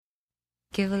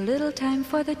Give a little time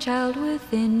for the child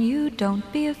within you. Don't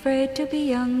be afraid to be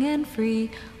young and free.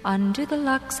 Undo the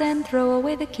locks and throw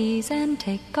away the keys and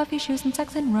take off your shoes and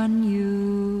socks and run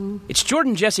you. It's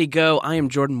Jordan Jesse Go. I am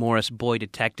Jordan Morris, boy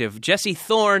detective. Jesse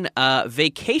Thorne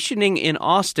vacationing in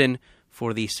Austin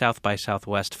for the South by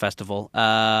Southwest Festival.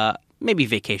 Maybe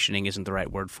vacationing isn't the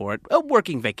right word for it. A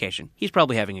working vacation. He's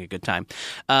probably having a good time.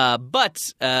 But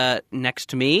next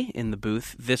to me in the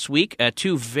booth this week,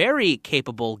 two very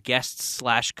capable guests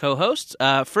 / co-hosts.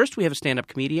 First, we have a stand-up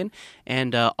comedian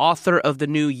and author of the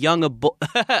new young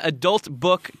adult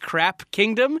book Crap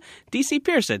Kingdom, DC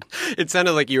Pierson. It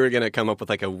sounded like you were going to come up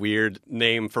with like a weird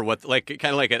name for what, like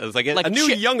kind of like it was like a new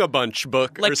young bunch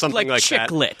book or something like that. Like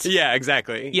chick lit. Yeah,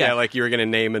 exactly. Yeah, like you were going to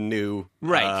name a new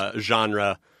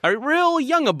genre. A real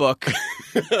young book.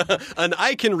 An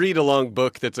I can read along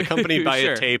book that's accompanied by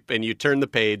a tape, and you turn the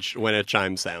page when a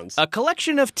chime sounds. A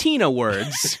collection of Tina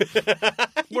words.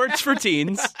 Words for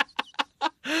teens.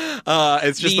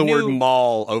 It's just the word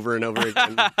mall over and over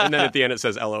again, and then at the end it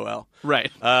says LOL.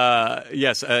 Right.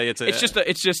 Yes.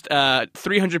 It's just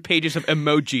 300 pages of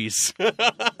emojis.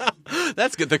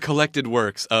 That's good. The collected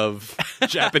works of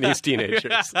Japanese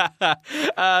teenagers.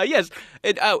 Yes.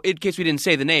 In case we didn't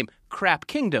say the name, Crap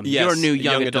Kingdom. Yes, your new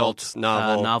young adult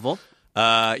novel.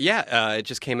 It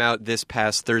just came out this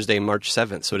past Thursday, March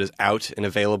 7th. So it is out and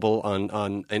available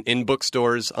in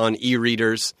bookstores, on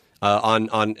e-readers. On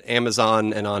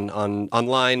Amazon and on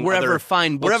online. Wherever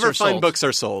fine books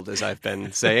are sold, as I've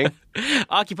been saying.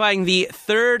 Occupying the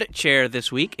third chair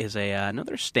this week is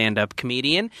another stand-up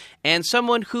comedian and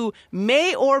someone who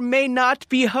may or may not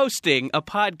be hosting a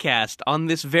podcast on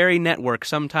this very network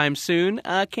sometime soon,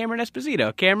 Cameron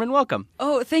Esposito. Cameron, welcome.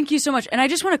 Oh, thank you so much. And I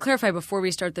just want to clarify before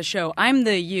we start the show, I'm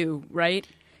the you, right?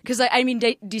 Because,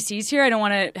 DC's here. I don't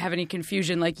want to have any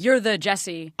confusion. Like, you're the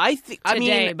Jesse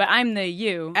today, but I'm the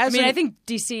you. I think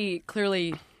DC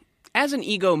clearly... As an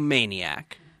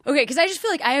egomaniac. Okay, because I just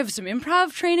feel like I have some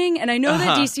improv training, and I know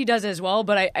that DC does as well,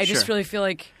 but I just really feel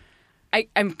like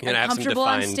I'm comfortable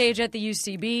on stage at the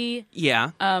UCB.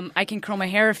 Yeah. I can curl my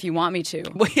hair if you want me to.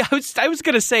 Well, yeah, I was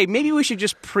going to say, maybe we should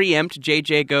just preempt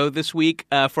JJ Go this week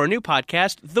for a new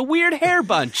podcast, The Weird Hair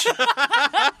Bunch.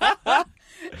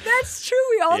 That's true.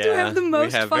 We all do have the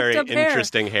most fucked up hair.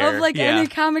 Interesting hair of any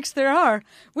comics there are.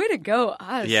 Way to go,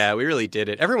 us. Yeah, we really did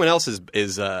it. Everyone else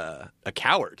is a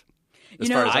coward.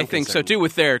 I think so too,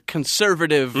 with their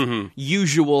conservative,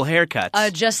 usual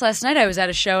haircuts. Just last night, I was at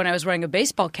a show and I was wearing a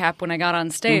baseball cap when I got on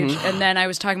stage, and then I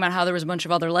was talking about how there was a bunch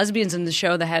of other lesbians in the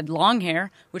show that had long hair,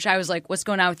 which I was like, "What's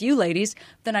going on with you, ladies?"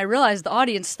 Then I realized the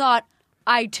audience thought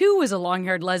I too was a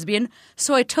long-haired lesbian,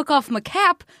 so I took off my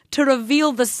cap to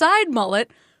reveal the side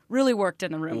mullet. Really worked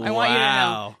in the room. Wow. I want you to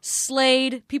know.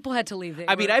 Slayed. People had to leave.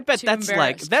 I bet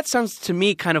that sounds to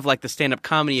me kind of like the stand-up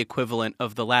comedy equivalent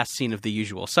of the last scene of The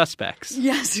Usual Suspects.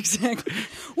 Yes, exactly.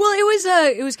 Well,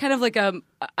 it was kind of like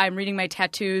I'm reading my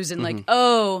tattoos and like,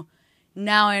 oh,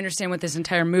 now I understand what this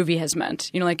entire movie has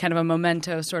meant. Like kind of a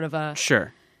memento sort of a...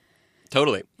 Sure.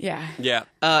 Totally. Yeah. Yeah.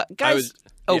 Guys...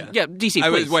 DC,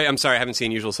 please. I'm sorry, I haven't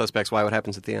seen Usual Suspects. Why? What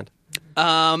happens at the end?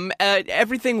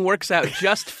 Everything works out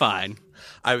just fine.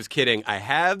 I was kidding. I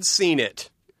have seen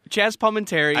it. Chaz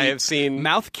Palminteri. I have seen...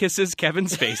 mouth kisses Kevin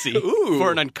Spacey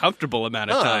for an uncomfortable amount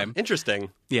of time.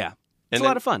 Interesting. Yeah. It's a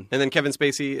lot of fun. And then Kevin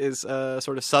Spacey is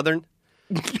sort of Southern.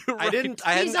 Right.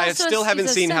 I still haven't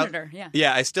seen senator,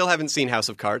 I still haven't seen House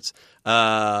of Cards,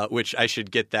 which I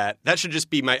should get that. That should just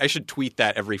be I should tweet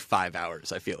that every 5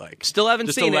 hours, I feel like. Still haven't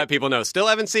seen it. Just to let people know. Still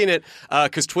haven't seen it,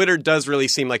 because Twitter does really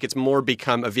seem like it's more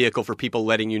become a vehicle for people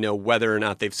letting you know whether or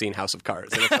not they've seen House of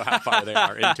Cards and how far they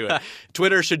are into it.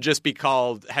 Twitter should just be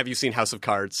called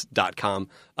HaveYouSeenHouseOfCards.com.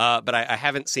 But I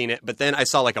haven't seen it. But then I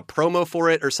saw like a promo for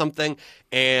it or something,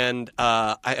 and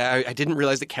I didn't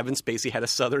realize that Kevin Spacey had a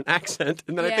Southern accent.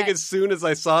 And then I think as soon as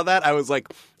I saw that, I was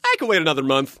like, I can wait another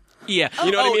month. Yeah. You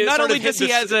know what I mean? Not only does he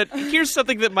has here's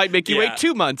something that might make you wait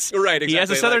 2 months. Right, exactly. He has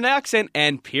a Southern accent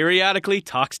and periodically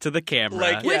talks to the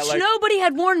camera. Which nobody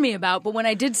had warned me about, but when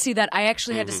I did see that, I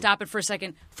actually had to stop it for a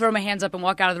second, throw my hands up, and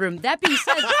walk out of the room. That being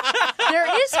said,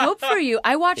 there is hope for you.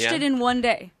 I watched it in one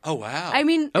day. Oh, wow. I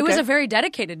mean, it was a very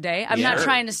dedicated day. I'm not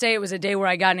trying to say it was a day where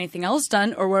I got anything else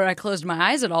done or where I closed my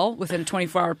eyes at all within a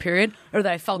 24-hour period or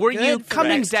that I felt good. Were you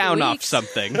coming down off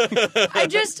something? I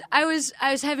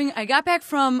got back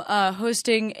from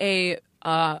hosting a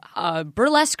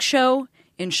burlesque show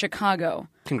in Chicago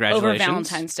over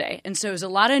Valentine's Day. And so it was a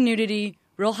lot of nudity,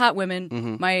 real hot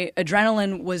women. My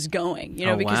adrenaline was going,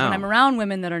 because when I'm around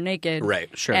women that are naked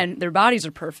and their bodies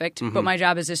are perfect, but my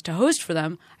job is just to host for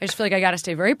them, I just feel like I got to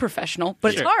stay very professional.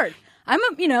 But it's hard. I'm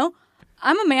a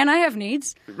man. I have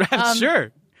needs.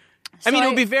 Sure. I mean, it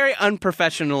would be very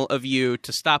unprofessional of you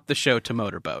to stop the show to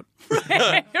motorboat.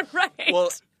 Right. Well,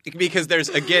 because there's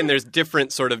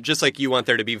different sort of, just like you want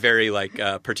there to be very like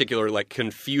particular like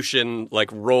Confucian like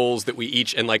roles that we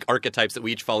each and like archetypes that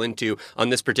we each fall into on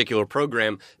this particular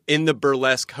program. In the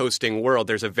burlesque hosting world,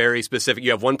 there's a very specific,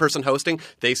 you have one person hosting,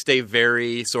 they stay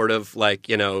very sort of like,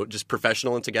 just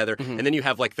professional and together. Mm-hmm. And then you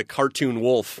have like the cartoon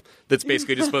wolf that's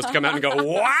basically just supposed to come out and go,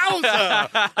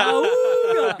 wowza!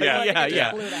 Oh,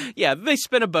 yeah. They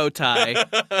spin a bow tie.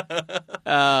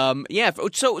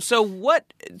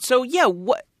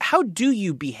 What? How do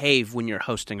you behave when you're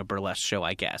hosting a burlesque show,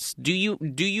 I guess? Do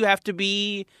you have to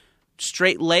be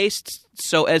straight-laced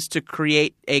so as to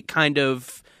create a kind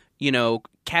of,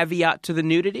 caveat to the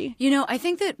nudity? I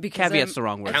think that because caveat's the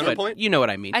wrong word. Counterpoint? But you know what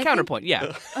I mean. Counterpoint,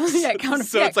 yeah. Counterpoint.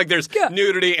 So it's like there's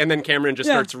nudity, and then Cameron just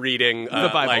starts reading the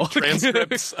Bible. like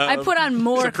transcripts. I put on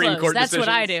more Supreme clothes. Court That's decisions.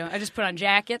 what I do. I just put on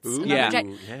jackets. Ooh, Yeah.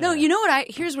 No, you know what?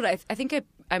 Here's what I think.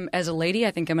 I'm as a lady.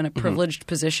 I think I'm in a privileged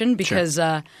position because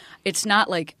it's not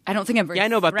like I don't think I'm very. Yeah, I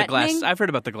know about the glass. threatening. I've heard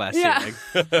about the glass Yeah.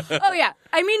 ceiling. Oh yeah.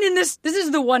 I mean, this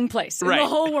is the one place in Right. the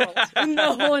whole world, in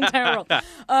the whole entire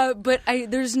world. But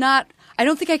there's not. I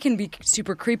don't think I can be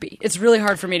super creepy. It's really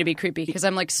hard for me to be creepy because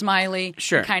I'm like smiley,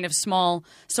 and kind of small.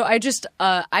 So I just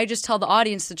tell the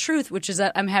audience the truth, which is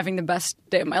that I'm having the best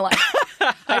day of my life.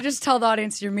 I just tell the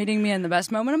audience, you're meeting me in the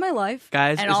best moment of my life,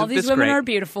 guys. And all these women are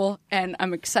beautiful, and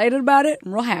I'm excited about it.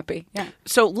 I'm real happy. Yeah.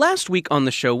 So last week on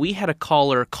the show, we had a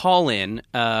caller call in,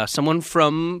 someone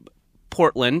from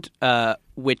Portland,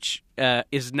 which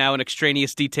is now an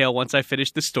extraneous detail once I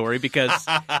finish the story, because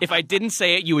if I didn't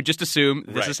say it, you would just assume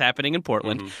this is happening in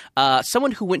Portland. Mm-hmm.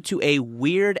 Someone who went to a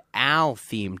Weird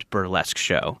Al-themed burlesque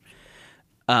show.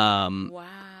 Wow.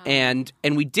 And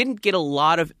we didn't get a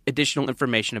lot of additional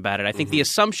information about it. I think the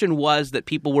assumption was that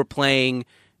people were playing,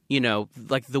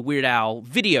 like the Weird Al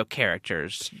video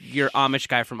characters. Your Amish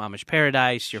guy from Amish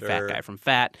Paradise, your fat guy from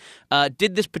Fat.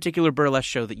 Did this particular burlesque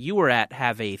show that you were at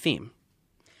have a theme?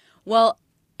 Well,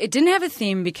 it didn't have a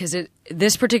theme because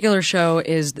this particular show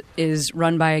is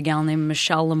run by a gal named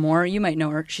Michelle Lamore. You might know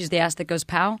her. She's the ass that goes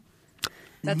pow.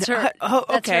 That's her.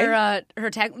 Okay. That's her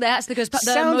tag. The ass that goes pow.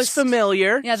 Sounds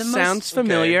familiar. Yeah, sounds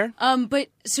familiar. But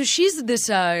so she's this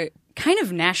kind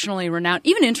of nationally renowned,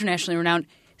 even internationally renowned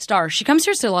star. She comes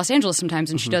here to Los Angeles sometimes,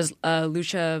 and she does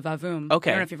Lucha Vavoom. Okay.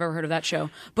 I don't know if you've ever heard of that show.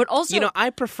 But also, I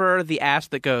prefer the ass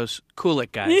that goes, cool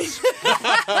it, guys.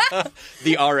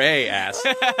 The RA ass.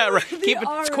 Right. Keep it.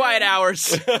 It's quiet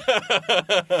hours.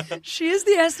 She is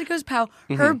the ass that goes pow.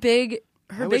 Her big.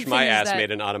 I wish my ass made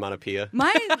an onomatopoeia.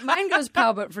 Mine goes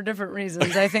pow, but for different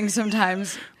reasons. I think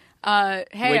sometimes. After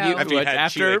you had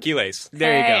chilaquiles.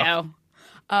 There you go.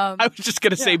 I was just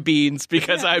going to say beans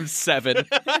because I'm 7.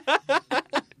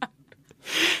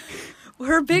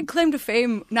 Her big claim to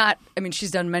fame,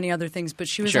 she's done many other things, but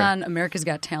she was on America's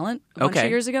Got Talent a bunch of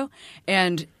years ago.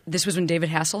 And this was when David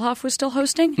Hasselhoff was still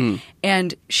hosting.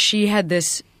 And she had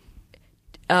this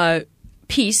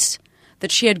piece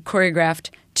that she had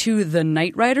choreographed to the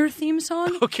Knight Rider theme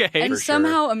song. Okay. And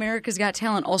somehow America's Got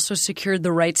Talent also secured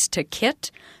the rights to Kit,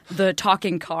 the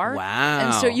talking car. Wow.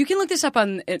 And so you can look this up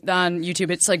on YouTube.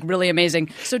 It's like really amazing.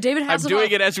 So David Hasselhoff... I'm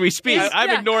doing it as we speak. I'm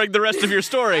ignoring the rest of your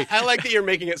story. I like that you're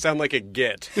making it sound like a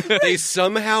get. They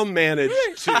somehow managed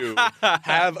to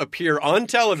appear on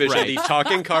television, the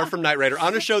talking car from Knight Rider,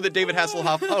 on a show that David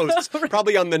Hasselhoff hosts,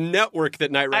 probably on the network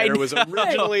that Knight Rider was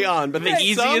originally on. But the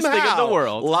easiest thing in the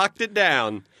world. Locked it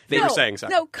down. They were saying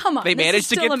something. No, come on. They managed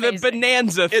to get amazing. The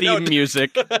Bonanza theme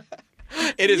music.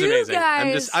 It is amazing.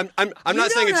 Guys, I'm not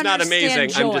saying it's not amazing.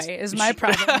 Joy is my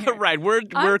problem here. Right. We're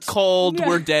cold. Yeah.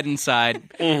 We're dead inside.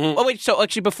 Mm-hmm. Oh wait. So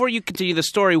actually, before you continue the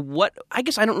story, I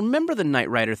guess I don't remember the Knight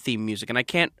Rider theme music, and I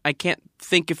can't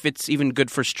think if it's even good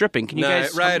for stripping. Can you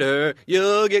guys? Knight Rider,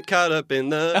 you'll get caught up in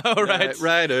the Knight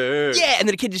Rider. Yeah, and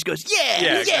then the kid just goes,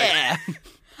 yeah.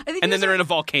 And then they're in a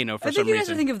volcano for some reason. I think you guys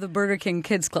are thinking of the Burger King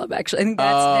Kids Club, actually. I think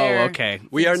that's their... okay.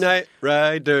 We are Knight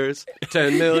Riders,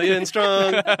 10 million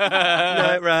strong,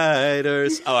 Knight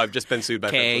Riders. Oh, I've just been sued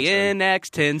by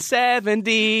KNX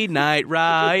 1070, Knight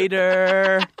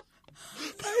Rider.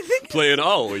 Playing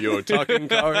all your talking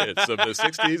car hits of the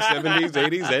 60s, 70s,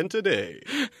 80s, and today.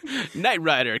 Knight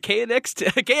Rider, KNX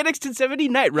 1070,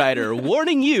 Knight Rider,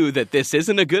 warning you that this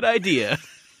isn't a good idea.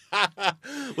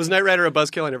 Was Knight Rider a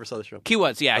buzzkill? I never saw the show. He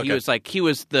was, yeah. Okay. He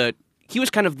was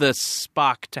kind of the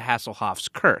Spock to Hasselhoff's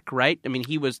Kirk, right? I mean,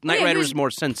 Knight Rider was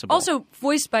more sensible. Also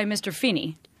voiced by Mr.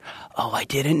 Feeney. Oh, I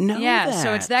didn't know that. Yeah,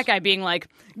 so it's that guy being like,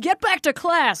 "Get back to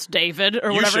class, David,"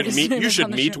 or whatever. You should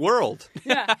meet World.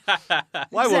 Yeah.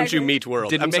 Why won't you meet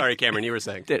World? Sorry, Cameron, you were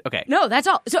saying. Okay. No, that's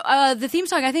all. So the theme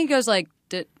song, I think, goes like,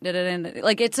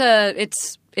 like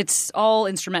it's all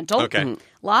instrumental. Okay. A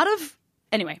lot of.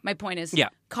 Anyway, my point is, Yeah.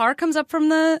 car comes up from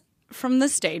the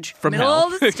stage, From middle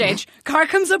hell. of the stage. Car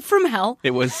comes up from hell.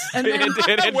 It was. And then-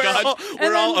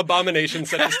 We're all abominations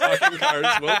such as talking cars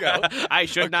will go. I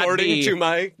should not According be. to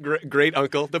my great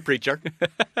uncle, the preacher,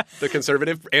 the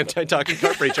conservative anti-talking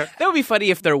car preacher. That would be funny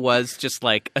if there was just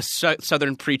like a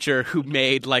Southern preacher who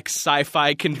made like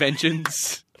sci-fi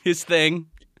conventions his thing.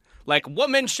 Like,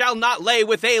 woman shall not lay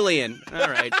with alien. All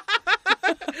right.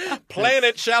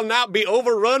 Planet shall not be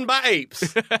overrun by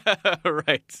apes.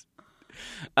 Right.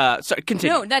 Sorry,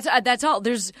 continue. No, that's all.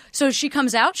 So she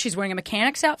comes out. She's wearing a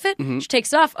mechanic's outfit. Mm-hmm. She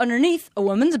takes off underneath a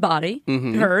woman's body,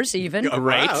 hers even.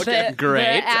 Great. Wow, okay. Great.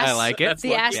 The ass, I like it.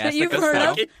 The ass Yes, that you've goes heard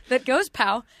pow. of that goes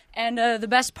pow. And the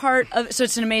best part of so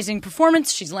it's an amazing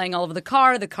performance. She's laying all over the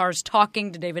car. The car's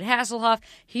talking to David Hasselhoff.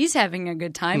 He's having a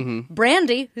good time. Mm-hmm.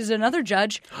 Brandy, who's another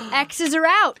judge, X's her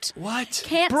out. What?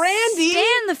 Can't Brandy?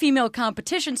 stand the female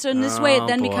competition. So in this way, it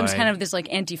then boy. becomes kind of this like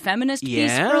anti-feminist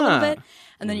piece for a little bit.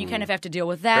 And then you kind of have to deal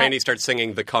with that. Brandy starts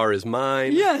singing "The Car Is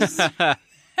Mine." Yes.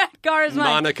 Car is mine.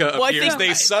 Monica Well, I appears. think-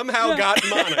 They somehow got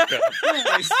Monica.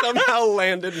 They somehow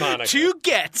landed Monica.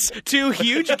 Two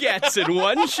huge gets in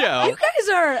one show.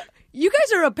 You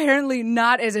guys are apparently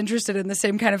not as interested in the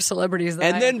same kind of celebrities that I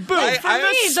And then am. boom, For me,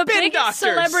 the Spin biggest Doctors.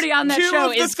 celebrity on that Two show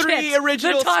of the is three Kit,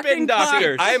 original the talking Spin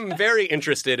Doctors. car. I'm very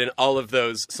interested in all of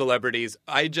those celebrities.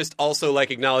 I just also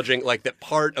like acknowledging like that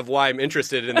part of why I'm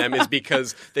interested in them is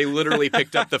because they literally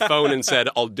picked up the phone and said,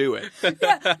 "I'll do it."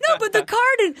 Yeah, no, but the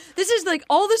card. This is like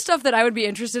all the stuff that I would be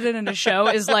interested in a show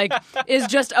is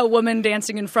just a woman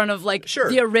dancing in front of like Sure.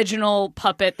 the original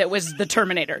puppet that was the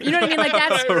Terminator. You know what I mean? Like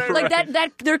that's like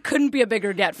that. There couldn't be a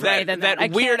bigger get for me than that. I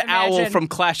can't weird owl imagine- from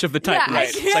Clash of the Yeah, Titans. I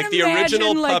It's can't like the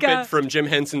original imagine, like, puppet a- from Jim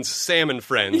Henson's Salmon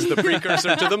Friends, the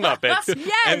precursor to the Muppets. Yes.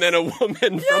 And then a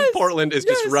woman from Portland is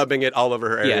just rubbing it all over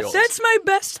her Yes. areolas. That's my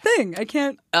best thing. I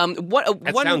can't.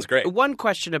 That sounds great. One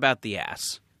question about the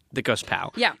ass that goes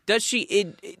pow. Yeah.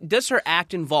 Does her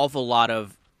act involve a lot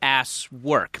of ass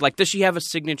work? Like, does she have a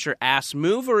signature ass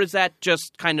move, or is that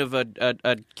just kind of a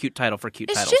cute title for cute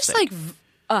It's title's just sake? like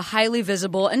highly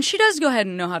visible, and she does go ahead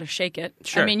and know how to shake it.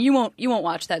 Sure. I mean, you won't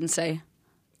watch that and say,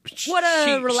 "What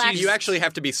a relaxed." You actually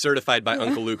have to be certified by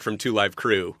Uncle Luke from Two Live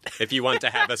Crew if you want to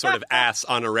have a sort of ass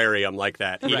honorarium like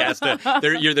that. He has to.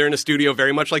 They're in a studio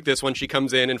very much like this one. She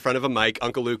comes in front of a mic.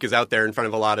 Uncle Luke is out there in front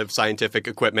of a lot of scientific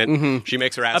equipment. She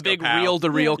makes her ass a big go pow.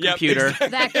 reel-to-reel Yep, computer. exactly.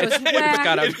 that goes It's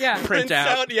got a yeah. print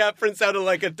out. Prints out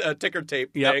like a ticker tape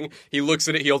Yep. thing. He looks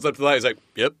at it, he holds it up to the light, he's like,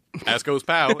 "Yep, ass goes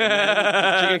pow." And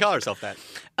then she can call herself that.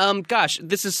 Gosh,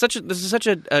 this is such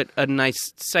a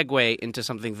nice segue into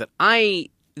something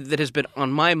that has been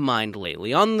on my mind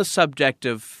lately on the subject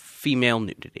of female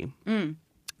nudity.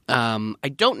 I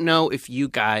don't know if you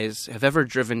guys have ever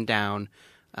driven down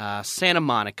Santa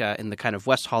Monica in the kind of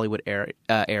West Hollywood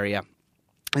area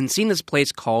and seen this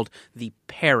place called the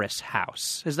Paris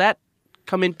House. Has that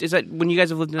come in? Is that when you guys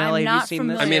have lived in LA? I'm Have you not seen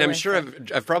familiar this? I mean, I'm with sure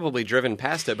I've probably driven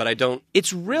past it, but I don't.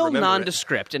 It's real remember it.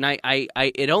 nondescript, and I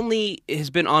it only has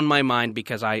been on my mind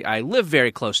because I live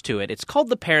very close to it. It's called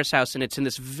the Paris House, and it's in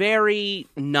this very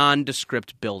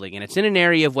nondescript building, and it's in an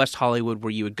area of West Hollywood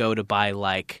where you would go to buy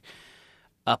like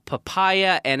a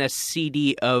papaya and a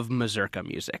CD of mazurka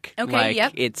music. Okay, like,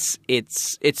 yep. It's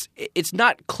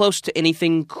not close to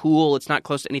anything cool. It's not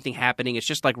close to anything happening. It's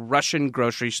just like Russian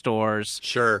grocery stores,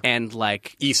 Sure. and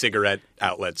like E-cigarette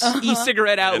outlets.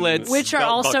 e-cigarette outlets. Which are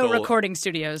Belt also buckle. recording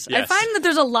studios. I Yes. find that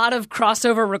there's a lot of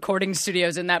crossover recording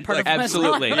studios in that part of West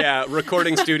absolutely. Hollywood. Yeah,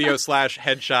 recording studio /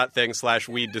 headshot thing /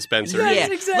 weed dispensary. Yes,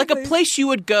 Yeah, exactly. like a place you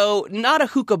would go, not a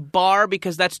hookah bar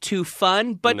because that's too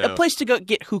fun, but No. a place to go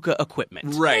get hookah equipment.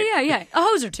 Right. Yeah. A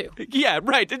hose or two. Yeah,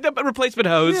 right. A replacement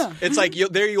hose. Yeah. It's like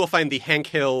there you will find the Hank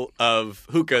Hill of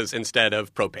hookahs instead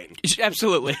of propane.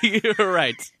 Absolutely.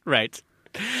 right.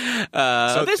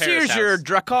 So This Paris here's House. your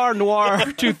Drakkar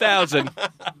Noir 2000.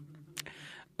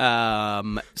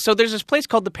 So there's this place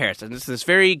called the Paris, and it's this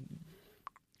very,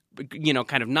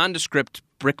 kind of nondescript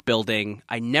brick building.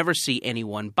 I never see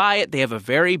anyone by it. They have a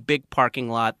very big parking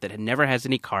lot that never has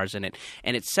any cars in it,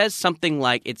 and it says something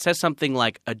like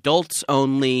adults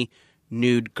only,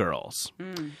 nude girls.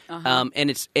 And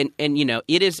it's and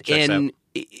it is Checks in. out.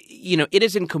 It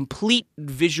is in complete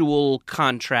visual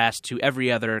contrast to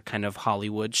every other kind of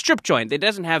Hollywood strip joint. It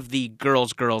doesn't have the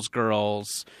girls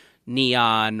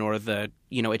neon or the,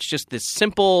 it's just this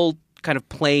simple kind of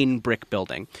plain brick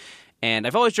building. And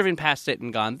I've always driven past it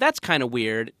and gone, that's kind of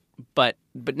weird, but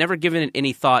never given it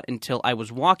any thought until I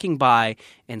was walking by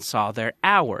and saw their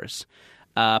hours.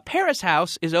 Paris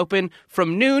House is open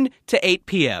from noon to 8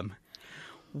 p.m.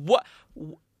 What?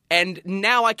 And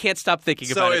now I can't stop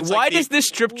thinking about it. Why does this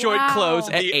strip joint close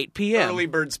at 8 p.m.? Early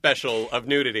bird special of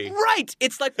nudity. Right.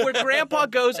 It's like where Grandpa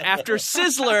goes after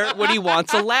Sizzler when he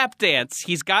wants a lap dance.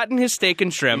 He's gotten his steak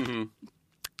and shrimp.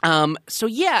 Mm-hmm.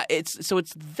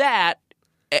 It's that,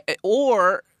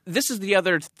 or this is the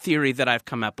other theory that I've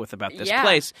come up with about this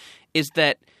place, is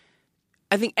that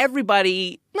I think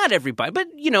everybody, not everybody, but,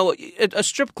 a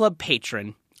strip club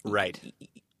patron. Right.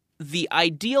 The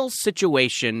ideal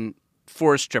situation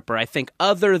for a stripper, I think,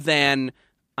 other than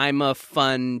I'm a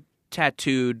fun,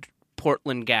 tattooed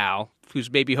Portland gal who's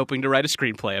maybe hoping to write a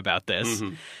screenplay about this,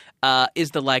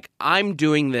 is I'm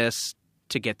doing this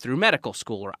to get through medical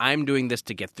school, or I'm doing this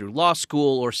to get through law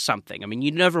school or something. I mean,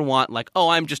 you never want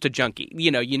I'm just a junkie.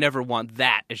 You never want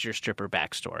that as your stripper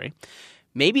backstory.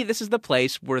 Maybe this is the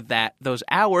place where those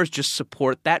hours just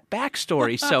support that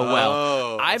backstory so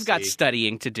well. I've got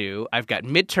studying to do. I've got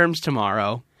midterms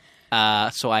tomorrow.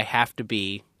 So I have to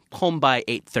be home by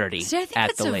 8:30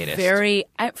 at the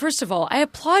latest. First of all, I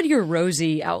applaud your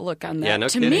rosy outlook on that. Yeah, no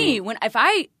to kidding. Me,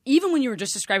 even when you were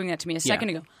just describing that to me a second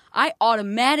ago, I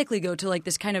automatically go to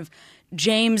this kind of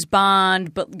James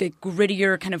Bond, but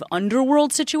grittier kind of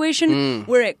underworld situation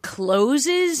where it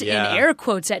closes in air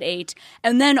quotes at 8,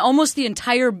 and then almost the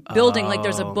entire building,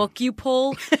 there's a book you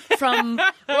pull from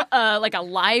a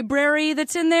library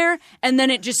that's in there, and then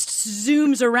it just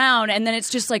zooms around, and then it's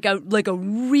just like a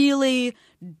really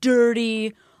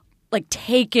dirty,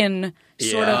 Taken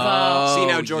sort of see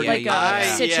now, Jordan,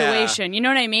 situation. You know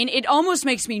what I mean? It almost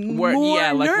makes me more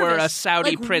nervous. Where a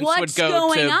Saudi prince would go what's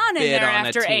going to on in bid there on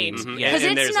after a 8? team. Because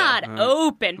it's not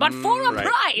open, but for a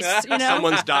price.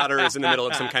 Someone's daughter is in the middle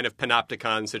of some kind of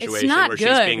panopticon situation where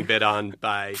she's being bid on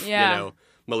by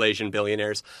Malaysian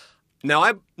billionaires. Now,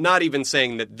 I'm not even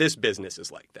saying that this business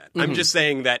is like that. I'm just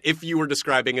saying that if you were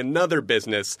describing another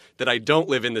business that I don't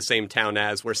live in the same town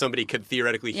as, where somebody could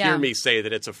theoretically hear me say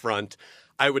that it's a front,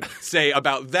 I would say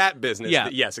about that business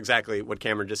that, yes, exactly what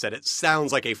Cameron just said. It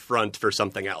sounds like a front for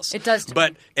something else. It does.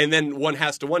 And then one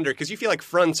has to wonder, because you feel like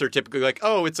fronts are typically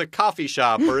it's a coffee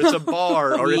shop or it's a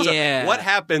bar or it's what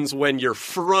happens when your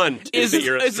front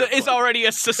is already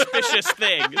a suspicious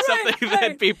thing. Something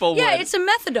that people would. Yeah, it's a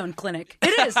methadone clinic.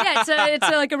 It is. Yeah, it's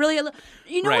a really.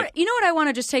 You know what I want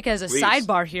to just take as a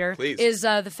sidebar here is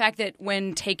the fact that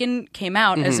when Taken came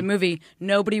out as a movie,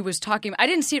 nobody was talking. I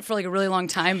didn't see it for a really long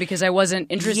time because I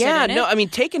wasn't interested in it. I mean,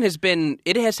 Taken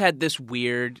has had this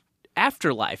weird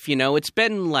afterlife, It's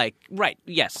been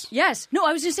yes. Yes. No,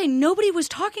 I was just saying nobody was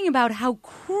talking about how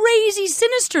crazy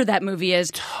sinister that movie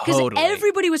is. Because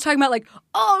everybody was talking about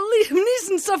Liam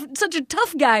Neeson's such a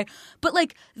tough guy. But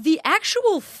the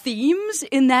actual themes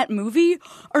in that movie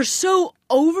are so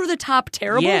over-the-top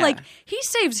terrible. Yeah. He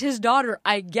saves his daughter,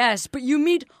 I guess, but you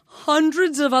meet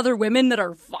hundreds of other women that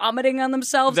are vomiting on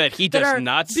themselves that he does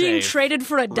not being save. Traded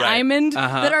for a diamond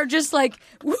that are just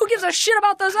who gives a shit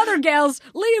about those other gals?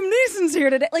 Liam Neeson's here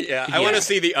today. I want to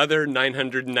see the other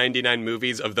 999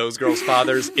 movies of those girls'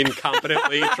 fathers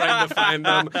incompetently trying to find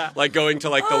them, going to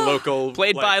the local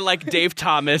played by Dave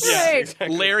Thomas,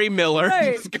 exactly. Larry Miller,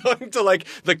 just going to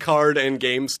the card and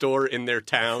game store in their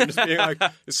town, just being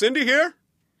is Cindy here?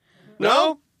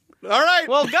 No? All right.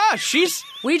 Well, gosh,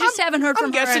 we just haven't heard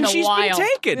from her in a while. I'm guessing she's been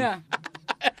taken. Yeah.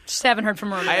 Just haven't heard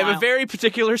from her in a while. I have a very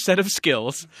particular set of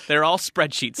skills. They're all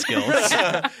spreadsheet skills.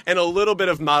 And a little bit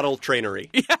of model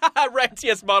trainery. Yeah, right.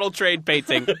 Yes, model train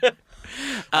painting.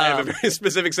 I have a very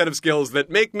specific set of skills that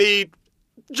make me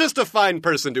just a fine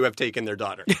person to have taken their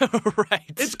daughter.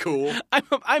 Right. It's cool.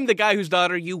 I'm the guy whose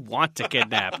daughter you want to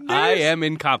kidnap. I am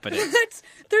incompetent.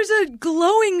 There's a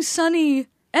glowing, sunny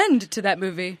end to that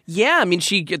movie. Yeah, I mean,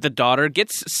 the daughter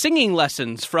gets singing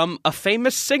lessons from a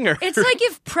famous singer. It's like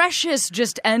if Precious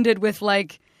just ended with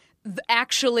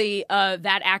actually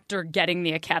that actor getting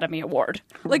the Academy Award.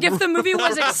 If the movie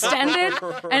was extended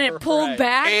and it pulled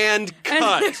back and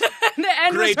cut. And the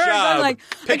end Great was her job. going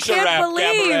I can't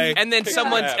believe. Gabourey.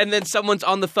 And then someone's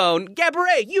on the phone.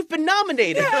 Gabourey, you've been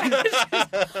nominated.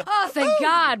 Oh, thank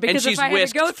God! Because and she's if I had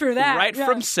to go through that,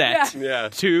 from set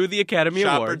to the Academy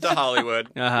Award to Hollywood.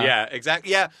 Yeah,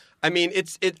 exactly. Yeah. I mean,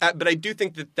 but I do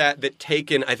think that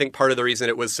Taken, I think part of the reason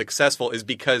it was successful is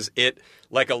because it,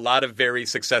 like a lot of very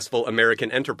successful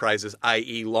American enterprises,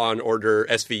 i.e. Law and Order,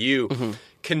 SVU,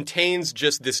 contains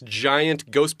just this giant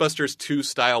Ghostbusters 2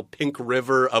 style pink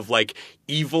river of like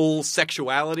evil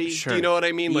sexuality. Sure. Do you know what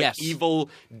I mean? Like yes. evil,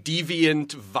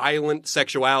 deviant, violent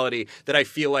sexuality that I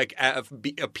feel like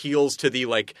appeals to the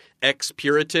like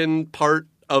ex-Puritan part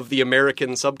of the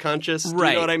American subconscious. Do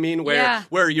you know what I mean?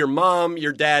 Where your mom,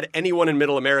 your dad, anyone in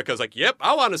middle America is like, yep,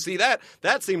 I want to see that.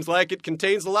 That seems like it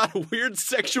contains a lot of weird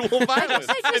sexual violence.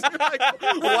 And you're like,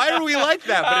 why are we like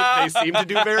that? But they seem to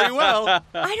do very well.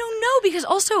 I don't know, because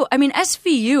also, I mean,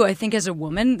 SVU, I think as a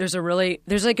woman, there's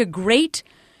like a great...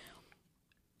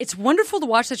 It's wonderful to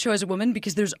watch that show as a woman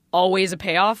because there's always a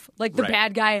payoff. Like, the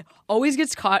bad guy always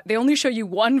gets caught. They only show you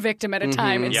one victim at a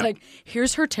time. It's like,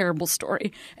 here's her terrible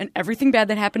story and everything bad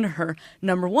that happened to her.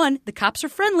 Number one, the cops are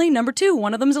friendly. Number two,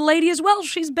 one of them's a lady as well.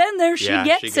 She's been there. She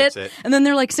gets it. And then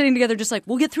they're, like, sitting together just like,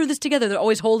 we'll get through this together. They're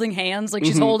always holding hands. Like,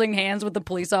 she's holding hands with the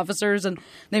police officers, and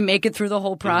they make it through the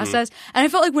whole process. And I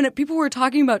felt like when people were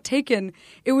talking about Taken,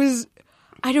 it was,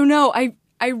 I don't know,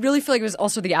 I really feel like it was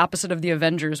also the opposite of the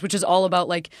Avengers, which is all about,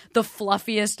 like, the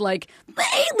fluffiest, like, the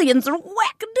aliens are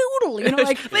wackadoodle. You know,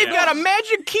 like, they've got a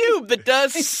magic cube that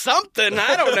does something.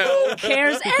 I don't know. Who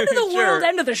cares? End of the world,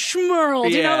 end of the schmurl.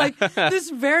 You know, like,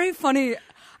 this very funny...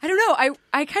 I don't know.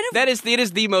 I kind of... It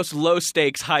is the most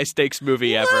low-stakes, high-stakes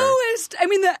movie ever. Lowest. I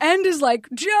mean, the end is like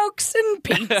jokes and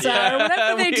pizza or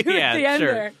whatever they do at the end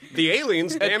there. The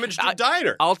aliens damaged the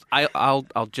diner. I'll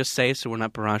just say, so we're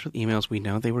not barraged with emails, we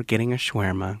know they were getting a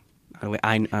shawarma.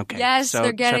 Okay. Yes, so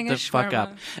they're getting shut a the fuck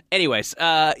shawarma. up. Anyways,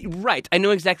 right. I know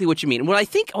exactly what you mean. Well, I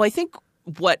think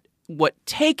what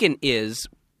Taken is,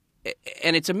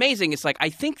 and it's amazing, it's like, I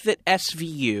think that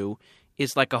SVU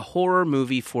is like a horror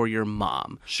movie for your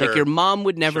mom. Sure. Like, your mom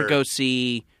would never go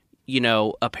see,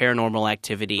 a Paranormal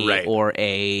Activity or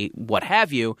a what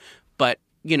have you, but,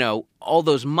 all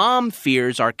those mom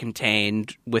fears are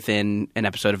contained within an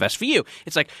episode of SVU.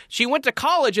 It's like, she went to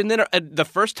college, and then the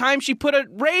first time she put a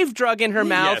rave drug in her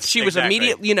mouth, she was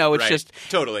immediately, it's just...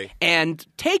 Totally. And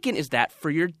Taken is that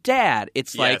for your dad.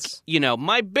 It's like,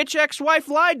 my bitch ex-wife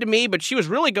lied to me, but she was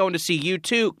really going to see you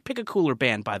too. Pick a cooler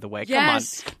band, by the way.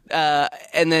 Yes. Come on.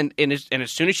 And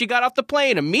as soon as she got off the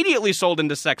plane, immediately sold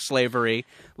into sex slavery.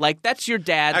 Like, that's your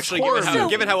dad's actually, horror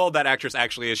given how old that actress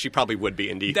actually is, she probably would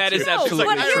be indeed. That is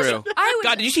absolutely true.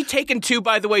 God, did you see Taken 2,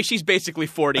 by the way? She's basically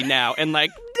 40 now. And like,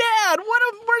 Dad,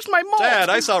 where's my malt? Dad,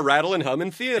 I saw Rattle and Hum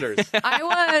in theaters. I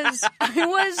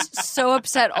was so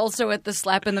upset also at the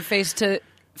slap in the face to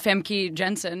Femke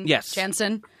Jensen. Yes.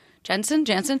 Jensen?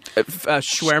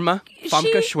 Schwerma.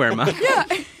 Famke Schwerma. Yeah.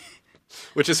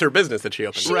 Which is her business that she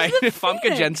opened. Right.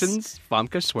 Famke Jensen's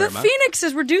Famke Schwerma. The Phoenix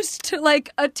is reduced to like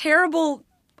a terrible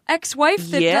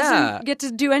ex-wife that doesn't get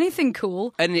to do anything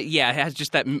cool. And it has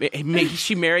just that,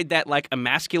 she married that like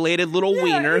emasculated little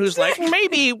wiener who's like,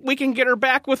 maybe we can get her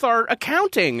back with our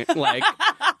accounting. Like,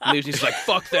 Lucy's like,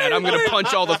 fuck that, I'm going to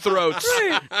punch all the throats.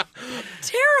 Right.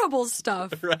 Terrible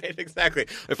stuff. Right, exactly.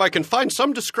 If I can find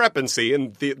some discrepancy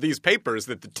in these papers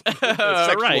that the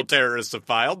sexual terrorists have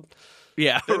filed...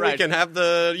 Yeah, then we can have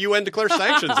the UN declare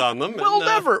sanctions on them.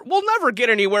 We'll never get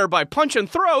anywhere by punching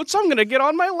throats. I'm going to get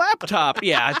on my laptop.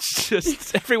 Yeah, it's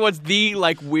just everyone's the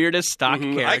like weirdest stock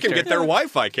character. I can get their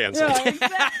Wi-Fi canceled.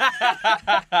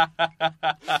 Yeah,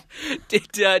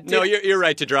 exactly. No, you're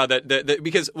right to draw that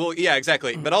because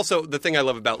exactly. But also the thing I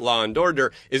love about Law and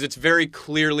Order is it's very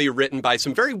clearly written by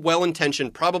some very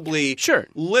well-intentioned, probably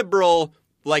liberal,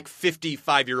 like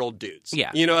 55-year-old dudes.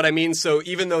 Yeah. You know what I mean? So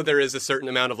even though there is a certain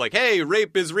amount of like, hey,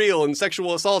 rape is real and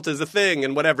sexual assault is a thing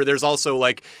and whatever, there's also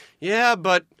like, yeah,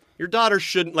 but your daughter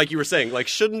shouldn't, like you were saying, like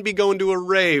shouldn't be going to a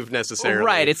rave necessarily.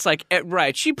 Right. It's like,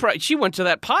 right. She went to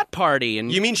that pot party.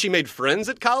 And you mean she made friends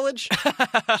at college?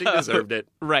 She deserved it.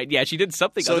 Right. Yeah. She did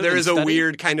something. So there is a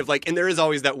weird kind of like, and there is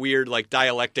always that weird like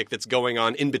dialectic that's going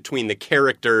on in between the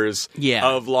characters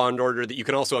of Law and Order that you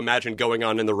can also imagine going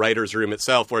on in the writer's room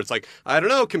itself, where it's like, I don't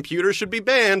know, computers should be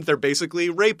banned. They're basically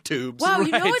rape tubes. Wow.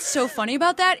 You know what's so funny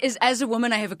about that is as a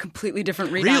woman, I have a completely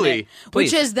different read on it.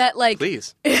 Which is that like,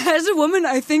 as a woman,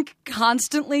 I think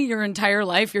constantly your entire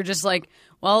life, you're just like,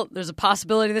 well, there's a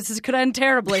possibility this could end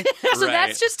terribly. So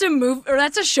that's just a move, or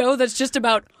that's a show that's just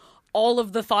about all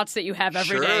of the thoughts that you have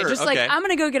every day. Just like, I'm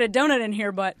going to go get a donut in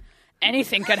here, but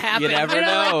anything could happen. You never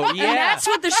know. And that's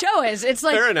what the show is. It's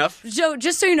like, fair enough. So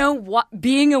just so you know,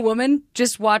 being a woman,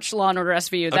 just watch Law and Order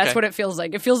SVU. That's what it feels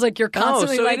like. It feels like you're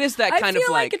constantly so like, it is that kind I of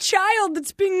feel like a child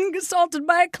that's being assaulted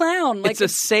by a clown. Like, it's a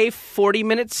safe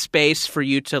 40-minute space for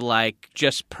you to like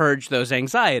just purge those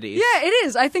anxieties. Yeah, it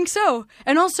is. I think so.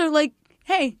 And also like,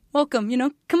 hey, welcome,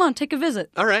 come on, take a visit.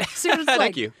 All right. See what it's like.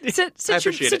 Thank you.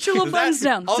 Sit your little buns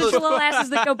down. Sit your little asses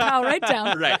that go pow right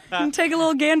down. Right. And take a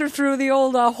little gander through the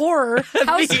old horror,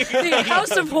 the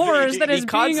house of horrors that is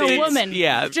being a woman.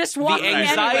 Yeah. Just walking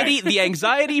the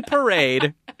anxiety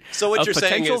parade. So what you're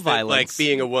saying is that, violence.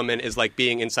 being a woman is like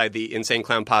being inside the Insane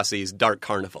Clown Posse's dark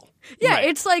carnival. Yeah,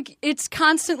 Right. it's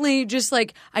constantly just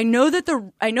I know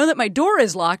that my door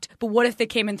is locked, but what if they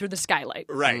came in through the skylight?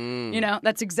 Right.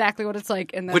 That's exactly what it's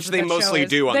like. And Which they mostly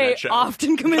do on that show. They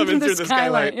often come in through the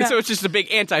skylight. Yeah. So it's just a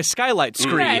big anti-skylight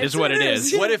screen Right, is what it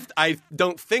is. What if I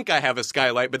don't think I have a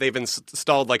skylight, but they've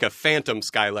installed like a phantom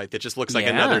skylight that just looks like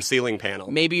another ceiling panel?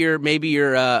 Maybe your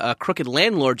a crooked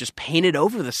landlord just painted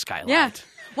over the skylight. Yeah.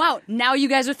 Wow, now you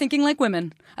guys are thinking like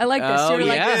women. I like this. Oh, You're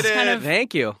yeah. this kind of...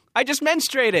 Thank you. I just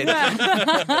menstruated.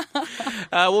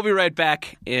 We'll be right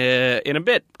back in a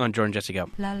bit on Jordan Jesse Go.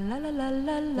 La la la la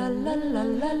la la la la la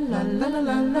la la.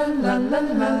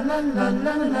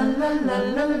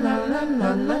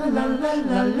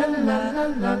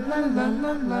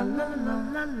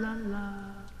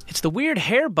 It's the Weird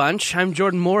Hair Bunch. I'm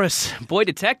Jordan Morris, boy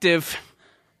detective.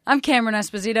 I'm Cameron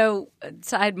Esposito,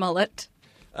 side mullet.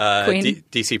 Queen.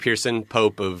 DC Pierson,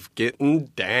 Pope of Getting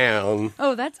Down.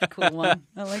 Oh, that's a cool one.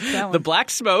 I like that one. The black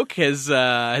smoke has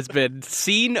been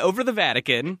seen over the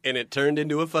Vatican, And it turned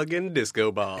into a fucking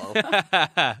disco ball.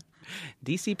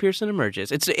 DC Pierson emerges.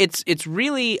 It's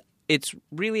really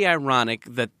ironic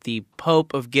that the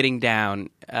Pope of Getting Down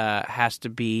has to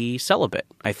be celibate,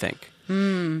 I think.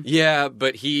 Yeah,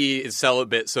 but he is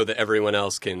celibate so that everyone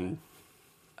else can...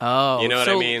 Oh, you know what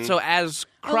I mean? So as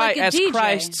like a DJ.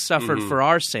 Christ suffered for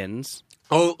our sins.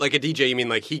 Oh, like a DJ, you mean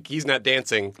like he's not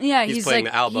dancing. Yeah, he's playing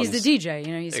the albums. He's the DJ,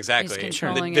 he's exactly. He's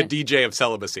controlling the it. DJ of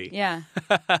celibacy. Yeah.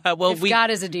 Well, If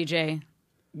God is a DJ.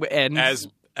 and As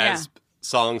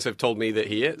songs have told me that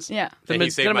he is. Yeah. And he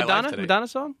saved my life today. Madonna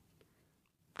song?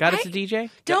 God is a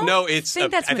DJ? Don't No, it's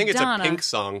think that's I think Madonna. it's a Pink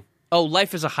song. Oh,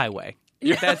 Life is a Highway.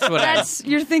 That's what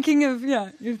you're thinking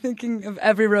of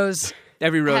Every Rose.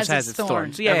 Every rose has has its its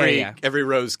thorns. thorn. Yeah. Every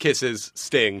rose kisses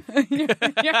Sting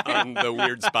on the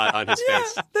weird spot on his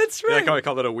face. That's You right. like how I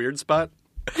call it a weird spot?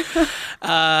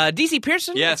 DC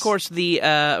Pierson, Yes. of course, the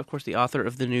author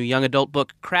of the new young adult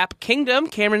book Crap Kingdom.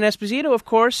 Cameron Esposito, of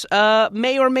course,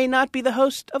 may or may not be the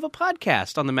host of a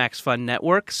podcast on the Max Fun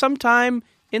Network sometime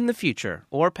in the future,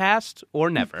 or past, or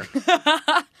never.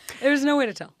 There's no way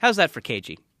to tell. How's that for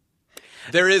KG?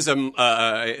 There is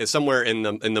somewhere in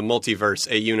the multiverse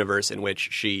a universe in which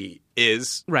she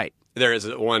is. Right. There is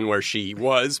one where she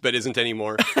was but isn't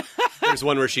anymore. There's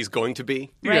one where she's going to be.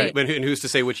 Right. But who's to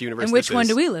say which universe And which this one is?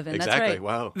 do we live in? That's Exactly. right.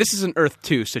 Wow. This is an Earth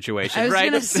 2 situation, I was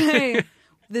right? going to say,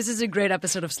 this is a great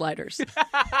episode of Sliders.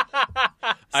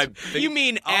 I think You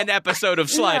mean an episode of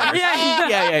Sliders? Yeah.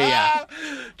 yeah.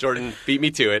 Jordan beat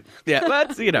me to it. Yeah,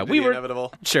 but, we The were...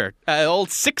 inevitable. Sure.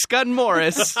 Old six-gun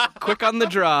Morris, quick on the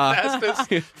draw.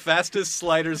 Fastest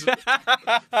sliders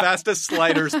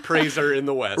praiser in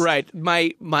the West. Right.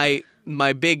 My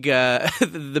big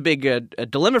the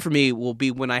big dilemma for me will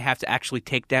be when I have to actually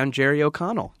take down Jerry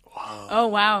O'Connell. Oh,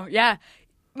 wow. Yeah.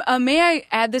 May I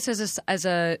add this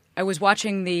I was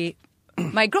watching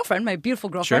my girlfriend, my beautiful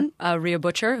girlfriend, Rhea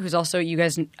Butcher, who's also, you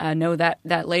guys know that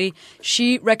lady.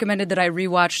 She recommended that I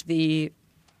rewatch the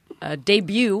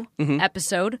debut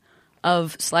episode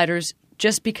of Sliders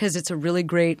just because it's a really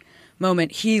great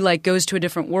moment. He goes to a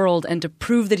different world, and to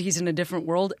prove that he's in a different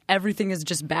world, everything is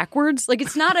just backwards.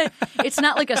 It's not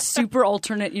like a super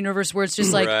alternate universe where it's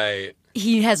just Right.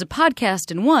 he has a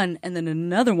podcast in one and then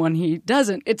another one he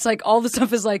doesn't. It's all the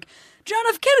stuff is John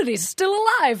F. Kennedy's still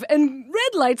alive and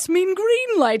red lights mean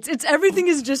green lights. Everything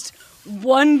is just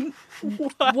 100%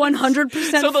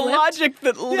 So the logic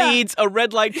that leads a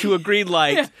red light to a green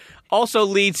light also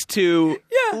leads to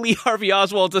Lee Harvey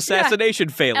Oswald's assassination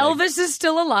failing. Elvis is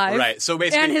still alive. Right, so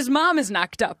basically- and his mom is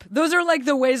knocked up. Those are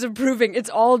the ways of proving it's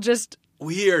all just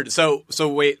Weird. So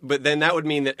wait, but then that would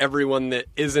mean that everyone that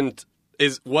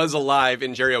was alive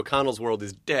in Jerry O'Connell's world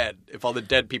is dead. If all the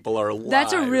dead people are alive.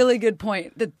 That's a really good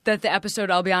point that the episode,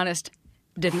 I'll be honest,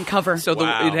 didn't cover. So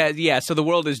Wow. so the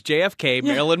world is JFK,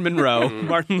 Marilyn Monroe,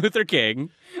 Martin Luther King.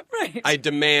 right. I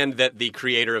demand that the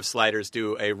creator of Sliders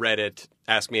do a Reddit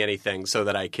Ask Me Anything so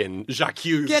that I can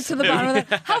j'accuse Get to the bottom of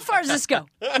that. How far does this go?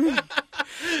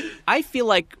 I feel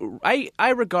like I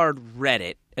regard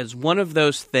Reddit as one of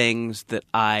those things that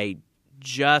I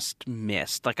just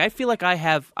missed. I feel like I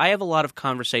have a lot of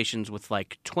conversations with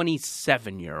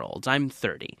 27-year-olds. I'm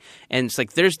 30. And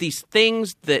it's there's these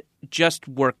things that just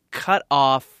were cut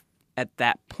off at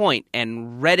that point,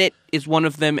 and Reddit is one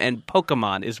of them, and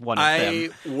Pokemon is one of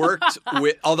them. I worked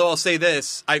with, although I'll say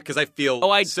this, because I feel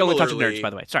I similarly. only talk to nerds,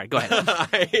 by the way. Sorry, go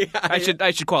ahead.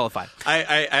 I should qualify.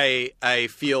 I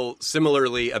feel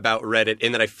similarly about Reddit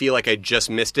in that I feel like I just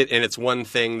missed it, and it's one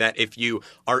thing that if you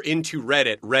are into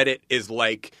Reddit is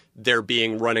like there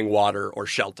being running water or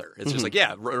shelter. It's just like,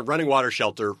 running water,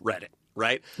 shelter, Reddit.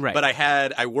 Right? But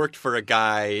I worked for a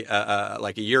guy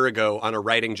like a year ago on a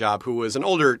writing job who was an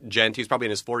older gent. He was probably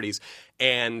in his 40s.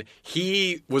 And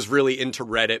he was really into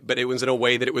Reddit, but it was in a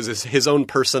way that it was his own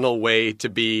personal way to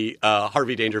be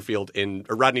Rodney Dangerfield in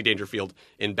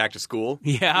Back to School.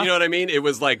 Yeah. You know what I mean? It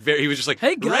was like, he was just like,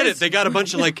 hey, guys. Reddit, they got a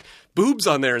bunch of like boobs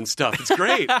on there and stuff. It's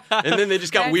great. And then they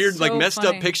just got weird, like messed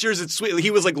up pictures. It's sweet.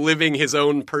 He was like living his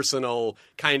own personal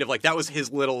kind of like, that was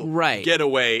his little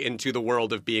getaway into the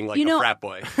world of being like a frat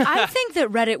boy. I think that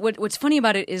Reddit, what's funny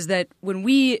about it is that when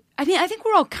I think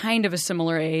we're all kind of a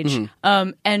similar age.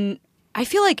 And I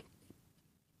feel like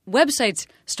websites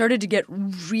started to get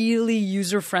really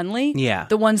user-friendly. Yeah.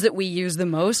 The ones that we use the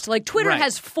most. Like Twitter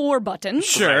has 4 buttons.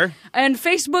 Sure. And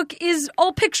Facebook is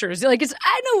all pictures. Like,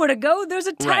 I know where to go. There's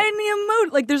a tiny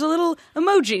emoji. Like, there's a little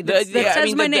emoji that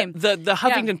says my name. The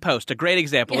Huffington Post, a great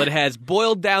example. It has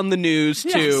boiled down the news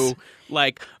to,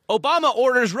 like, Obama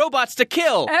orders robots to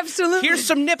kill. Absolutely. Here's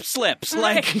some nip slips.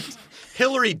 Like...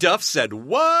 Hillary Duff said,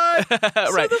 what?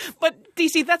 Right. But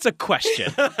DC, that's a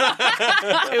question.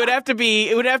 It would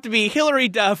have to be Hillary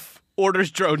Duff orders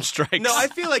drone strikes. No, I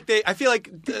feel like the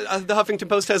Huffington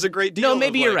Post has a great deal. No,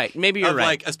 maybe you're right.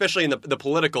 Like, especially in the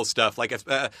political stuff. Like,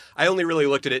 I only really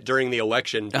looked at it during the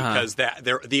election because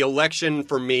the election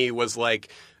for me was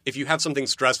like, if you have something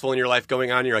stressful in your life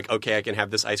going on, you're like, okay, I can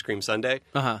have this ice cream sundae.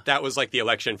 That was like the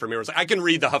election for me. It was like, I can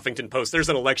read the Huffington Post. There's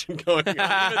an election going on, even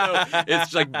though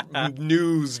it's like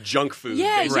news junk food.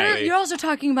 Yeah, you're also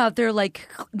talking about their click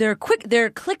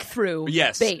through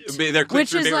bait. Their click-through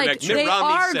which is bait. like they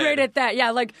are great at that. Yeah,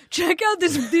 like check out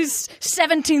these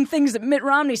 17 things that Mitt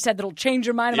Romney said that'll change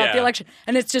your mind about the election,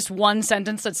 and it's just one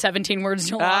sentence that's 17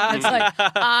 words long. It's like,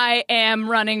 I am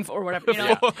running for whatever. You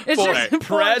know, it's just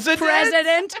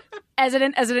president.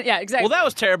 Yeah, exactly. Well, that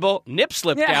was terrible. Nip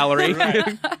slip gallery.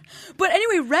 But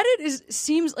anyway, Reddit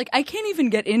seems like I can't even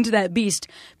get into that beast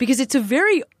because it's a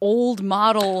very old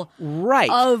model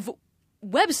of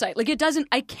website. Like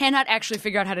I cannot actually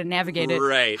figure out how to navigate it.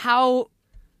 Right. How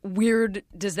weird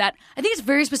does that? I think it's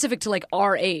very specific to like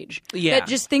our age. Yeah. That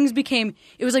just things became.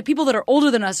 It was like people that are older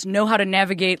than us know how to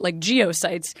navigate like geo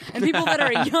sites, and people that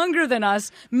are younger than us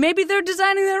maybe they're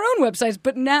designing their own websites.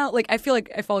 But now, like I feel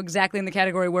like I fall exactly in the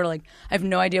category where like I have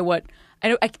no idea what.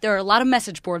 There are a lot of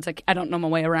message boards like I don't know my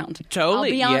way around.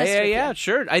 Totally. I'll be honest with you.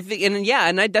 Sure. I think,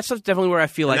 that's definitely where I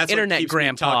feel like internet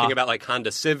grandpa talking about like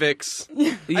Honda Civics.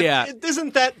 Yeah.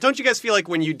 Isn't that? Don't you guys feel like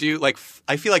when you do like?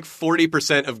 I feel like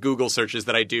 40% of Google searches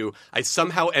that I do, I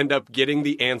somehow end up getting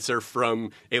the answer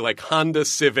from a like Honda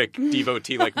Civic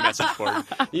devotee like message board.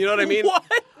 You know what I mean? What?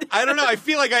 I don't know. I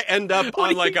feel like I end up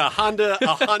on like a Honda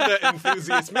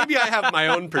enthusiast. Maybe I have my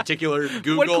own particular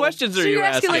Google. What questions are you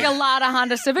asking? Like a lot of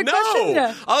Honda Civic questions?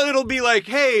 No. It'll be like,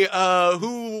 hey,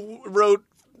 who wrote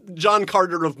John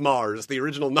Carter of Mars, the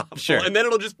original novel? Sure. And then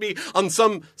it'll just be on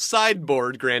some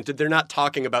sideboard, granted. They're not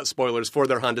talking about spoilers for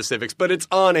their Honda Civics, but it's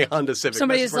on a Honda Civic.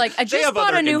 Somebody's like, I just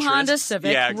bought a new Honda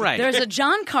Civic. Yeah, right. There's a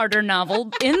John Carter novel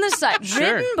in the site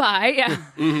written by. Yeah.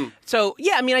 Mm-hmm. So,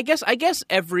 yeah, I mean, I guess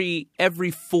every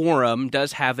forum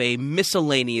does have a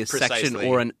miscellaneous section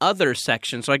or an other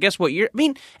section. So I guess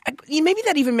maybe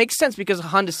that even makes sense because a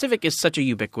Honda Civic is such a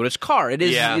ubiquitous car. It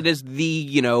is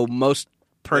the, most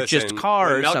purchased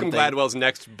car or Malcolm something. Gladwell's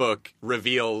next book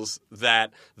reveals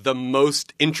that the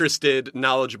most interested,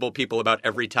 knowledgeable people about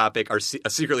every topic are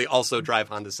secretly also drive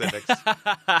Honda Civics.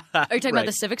 Are you talking about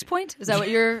the Civics point? Is that what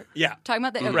you're talking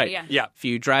about? Okay, right. Yeah. If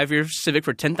you drive your Civic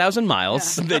for 10,000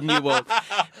 miles, then you will.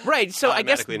 Right. So I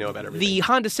guess know about everything. The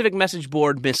Honda Civic message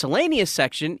board miscellaneous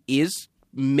section is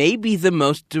maybe the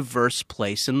most diverse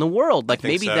place in the world. Like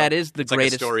maybe that is the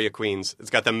greatest. Like Astoria, Queens. It's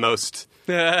got the most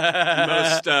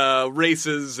races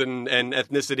and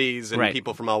ethnicities and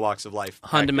people from all walks of life.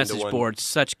 Honda message boards,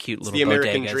 such cute little the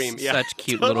American bodegas. Dream. Yeah. Such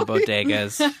cute little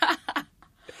bodegas.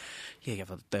 They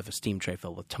have a steam tray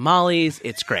filled with tamales.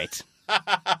 It's great.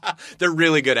 They're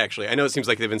really good, actually. I know it seems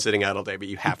like they've been sitting out all day, but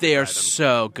you have to They are try them.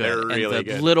 so good. They're really and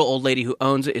the good. little old lady who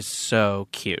owns it is so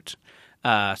cute.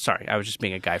 Sorry, I was just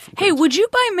being a guy from Queens. Hey, would you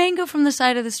buy mango from the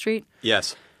side of the street?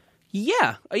 Yes.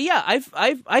 Yeah.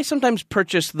 I sometimes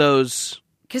purchase those.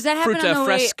 Because that happened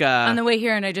Fruta on the way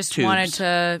here, and I just tubes. wanted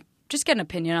to just get an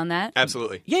opinion on that.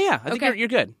 Absolutely. Yeah. I think you're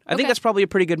good. I think that's probably a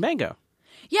pretty good mango.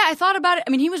 Yeah, I thought about it. I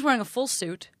mean, he was wearing a full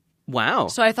suit. Wow.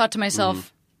 So I thought to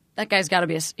myself, that guy's got to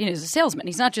be he's a salesman.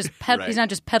 He's not just he's not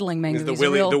just peddling mango. He's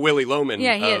the Willy Loman.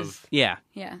 Yeah, he is. Yeah.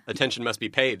 Attention must be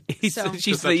paid. He's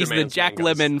the Jack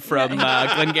Lemmon from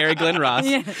Glengarry Glen Ross.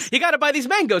 Yes. You got to buy these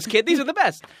mangoes, kid. These are the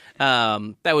best.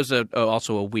 That was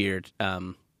also a weird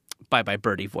Bye Bye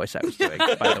Birdie voice I was doing,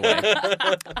 by the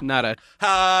way. Not a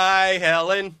Hi,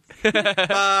 Helen.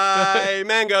 Hi,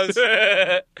 mangoes.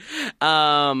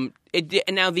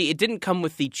 It didn't come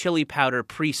with the chili powder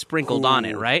pre-sprinkled on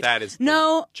it, right? That is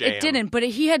No, jam. it didn't. But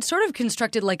he had sort of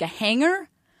constructed like a hanger,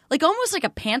 like almost like a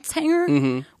pants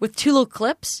hanger with two little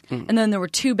clips. And then there were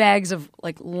two bags of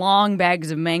like long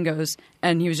bags of mangoes,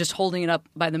 and he was just holding it up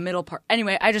by the middle part.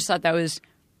 Anyway, I just thought that was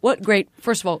what great,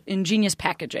 first of all, ingenious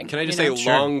packaging. Can I just say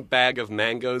long bag of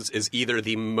mangoes is either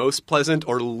the most pleasant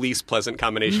or least pleasant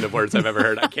combination of words I've ever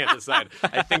heard. I can't decide.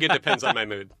 I think it depends on my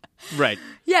mood. Right.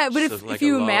 Yeah, but So if like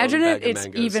you a long imagine bag it, of it's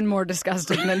mangoes. even more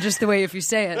disgusting than just the way if you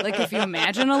say it. Like if you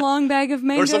imagine a long bag of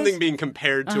mangoes. Or something being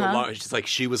compared to a long... It's just like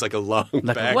she was like a long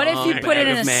bag. What if you put it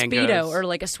in a of mangoes. Speedo or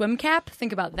like a swim cap?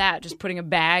 Think about that. Just putting a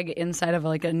bag inside of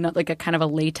like a kind of a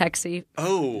latexy.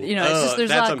 Oh. You know, it's just, there's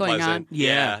a that's lot going unpleasant. on.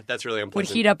 Yeah, that's really Would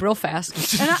unpleasant. heat up real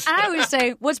fast. And I always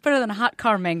say, what's better than a hot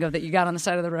car mango that you got on the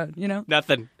side of the road, you know?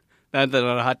 Nothing on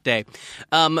a hot day.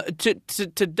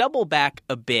 To double back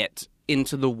a bit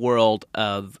into the world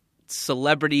of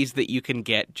celebrities that you can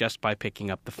get just by picking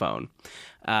up the phone.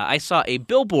 I saw a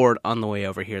billboard on the way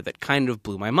over here that kind of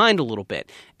blew my mind a little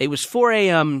bit. It was for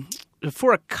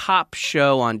a cop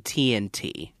show on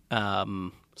TNT.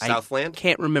 Southland? I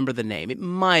can't remember the name. It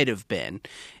might have been.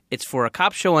 It's for a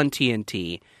cop show on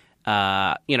TNT.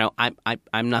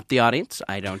 I'm not the audience.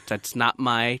 I don't. That's not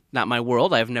my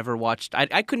world. I've never watched.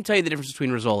 I couldn't tell you the difference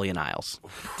between Rizzoli and Isles,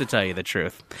 to tell you the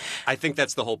truth. I think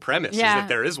that's the whole premise, Yeah. is that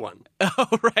there is one. Oh,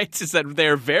 right. Is that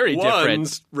they're very different.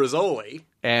 One's Rizzoli.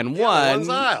 And one's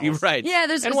Isles. You're right. Yeah,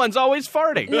 and one's always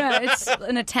farting. Yeah, it's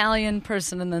an Italian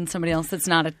person and then somebody else that's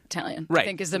not Italian, Right. I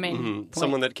think is the main point.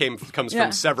 Someone that comes Yeah.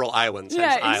 from several islands.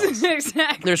 Hence Isles.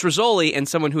 exactly. There's Rizzoli and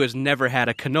someone who has never had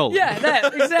a cannoli. Yeah,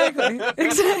 exactly.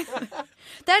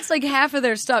 That's like half of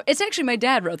their stuff. It's actually my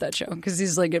dad wrote that show because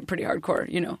he's like a pretty hardcore,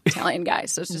 Italian guy.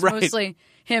 So it's just Right. mostly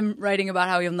him writing about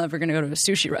how he's never going to go to a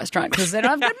sushi restaurant because they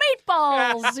don't have good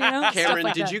meatballs, stuff Cameron,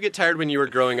 like did that. you get tired when you were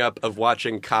growing up of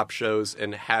watching cop shows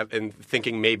and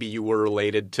thinking maybe you were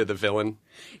related to the villain?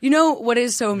 You know what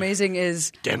is so amazing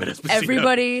is Damn it, Esposito.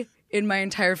 everybody in my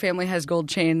entire family has gold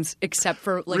chains except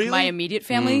for like Really? my immediate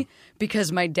family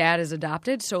because my dad is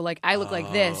adopted. So like I look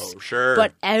like this. Sure.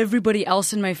 But everybody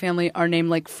else in my family are named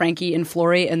like Frankie and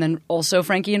Flory and then also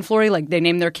Frankie and Flory. Like they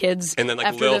name their kids. And then, like,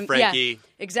 after Lil them. Frankie. Yeah,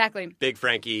 exactly. Big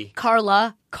Frankie.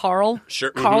 Carla, Carl.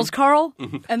 Sure, Carl's Carl.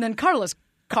 And then Carla's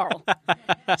Carl.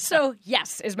 So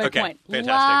yes, is my Okay, point.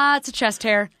 fantastic. Lots of chest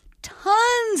hair,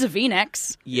 tons of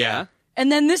V-necks. Yeah.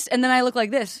 And then I look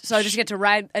like this. So I just get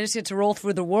to roll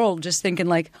through the world just thinking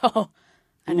like, oh,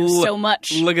 I know so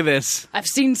much. Look at this. I've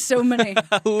seen so many,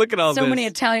 Look at all so this. many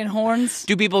Italian horns.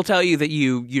 Do people tell you that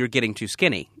you're getting too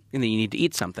skinny and that you need to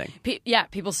eat something?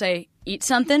 People say, eat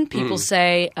something. People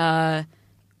say,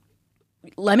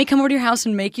 let me come over to your house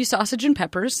and make you sausage and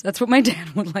peppers. That's what my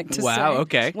dad would like to say. Wow,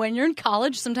 okay. When you're in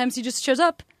college, sometimes he just shows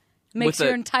up, makes With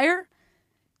your entire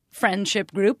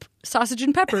friendship group sausage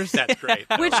and peppers. That's great.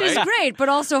 Which is great, but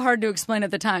also hard to explain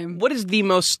at the time. What is the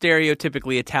most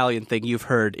stereotypically Italian thing you've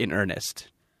heard in earnest?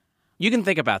 You can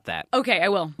think about that. Okay, I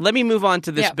will. Let me move on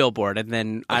to this Yeah. billboard, and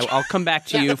then I'll come back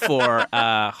to you for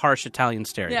harsh Italian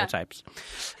stereotypes.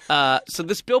 So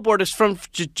this billboard is from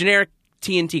generic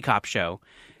TNT cop show.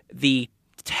 The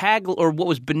tag, or what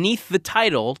was beneath the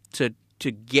title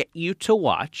to get you to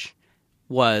watch,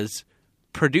 was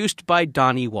produced by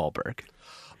Donnie Wahlberg.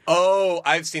 Oh,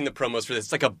 I've seen the promos for this.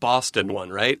 It's like a Boston one,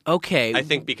 right? Okay. I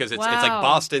think because it's Wow. like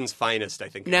Boston's finest, I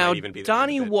think. It Now, might even be the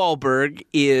Donnie name of it. Wahlberg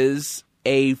is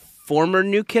a former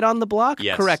New Kid on the Block?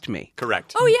 Yes. Correct me.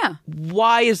 Correct. Oh, yeah.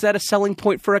 Why is that a selling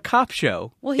point for a cop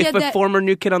show? Well, he if had a that- former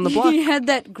New Kid on the Block? He had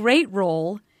that great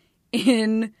role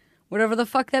in whatever the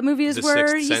fuck that movie is The where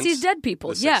Sixth he Sense? sees dead people.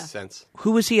 The Sixth Yeah. Sense.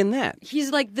 Who was he in that? He's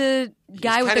like the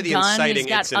guy It's with kind of the the gun. He's inciting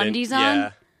got incident. undies on.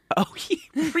 Yeah. Oh,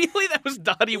 really? That was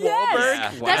Donnie Yes. Wahlberg?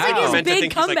 That's like Wow. his Meant to big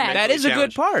think he's, like, comeback. That is a good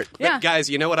challenged. part. But Yeah. guys,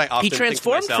 you know what I often think to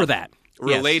transformed myself? for that.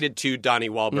 Yes. Related to Donnie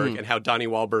Wahlberg and how Donnie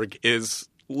Wahlberg is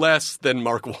less than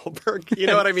Mark Wahlberg. You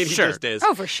know what I mean? Sure. He just is.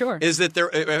 Oh, for sure. Is that there?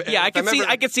 Yeah,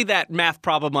 I could see that math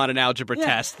problem on an algebra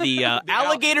test. The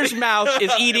alligator's mouth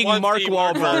is eating Wants to Mark eat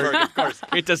Mark Wahlberg. Wahlberg, of course.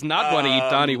 It does not want to eat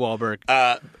Donnie Wahlberg.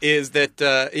 Is that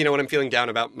when I'm feeling down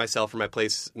about myself or my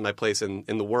place in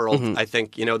the world, I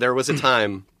think there was a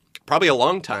time probably a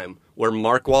long time where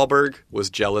Mark Wahlberg was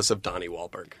jealous of Donnie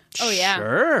Wahlberg. Oh, yeah.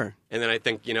 Sure. And then I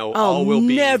think, all will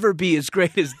be... never be as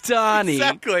great as Donnie.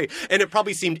 Exactly. And it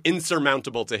probably seemed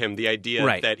insurmountable to him, the idea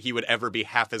Right. that he would ever be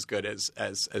half as good as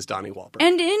Donnie Wahlberg.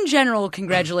 And in general,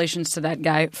 congratulations to that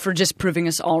guy for just proving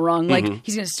us all wrong. Like,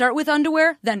 he's going to start with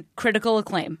underwear, then critical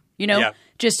acclaim. Yeah.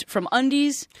 Just from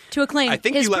undies to acclaim. I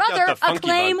think his you left brother out the Funky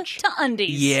acclaim Bunch. to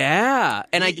undies. Yeah.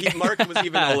 And Mark was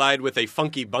even allied with a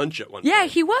Funky Bunch at one point. Yeah,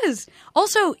 he was.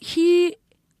 Also, he's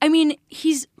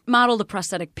modeled a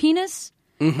prosthetic penis.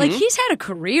 Mm-hmm. Like, he's had a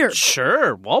career.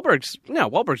 Sure.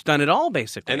 Wahlberg's done it all,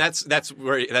 basically. And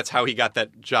that's how he got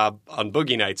that job on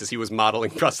Boogie Nights, is he was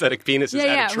modeling prosthetic penises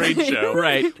at a trade show,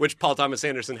 Right. which Paul Thomas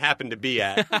Anderson happened to be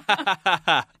at.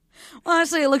 Well,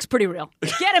 honestly, it looks pretty real.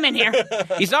 Get him in here.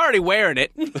 He's already wearing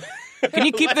it. Can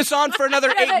you keep this on for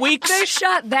another 8 weeks? They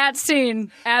shot that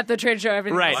scene at the trade show.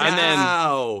 Everything. Right.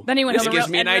 And Then he went this home gives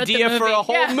and me an wrote the idea for a movie.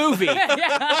 whole movie.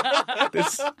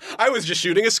 I was just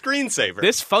shooting a screensaver.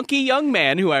 This funky young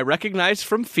man who I recognized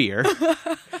from Fear.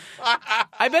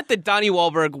 I bet that Donnie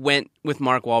Wahlberg went with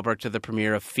Mark Wahlberg to the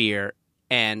premiere of Fear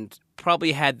and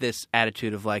probably had this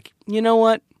attitude of like, you know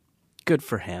what? Good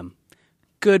for him.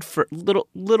 Good for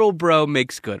little bro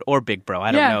makes good, or big bro.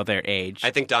 I don't know their age.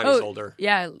 I think Donnie's older.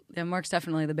 Yeah, Mark's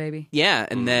definitely the baby. Yeah,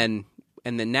 and then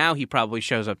now he probably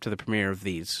shows up to the premiere of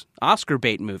these Oscar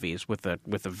bait movies with a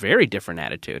very different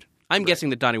attitude. I'm guessing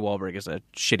that Donnie Wahlberg is a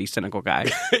shitty, cynical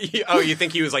guy. Oh, you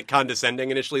think he was like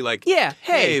condescending initially? Like, yeah,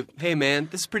 hey man,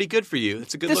 this is pretty good for you.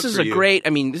 It's a good look for you.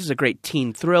 This is a great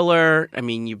teen thriller. I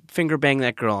mean, you finger bang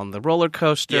that girl on the roller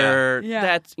coaster. Yeah.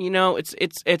 That's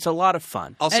it's a lot of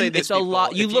fun. I'll say this, it's a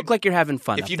lot. You look like you're having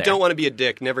fun. If you there. don't want to be a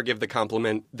dick, never give the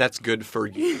compliment. That's good for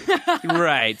you.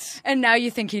 Right. And now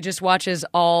you think he just watches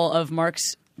all of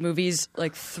Mark's movies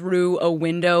like through a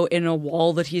window in a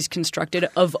wall that he's constructed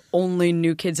of only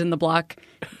New Kids in the Block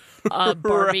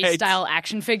Barbie-style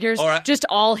action figures. Just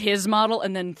all his model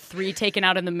and then 3 taken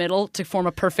out in the middle to form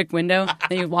a perfect window.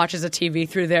 Then he watches a TV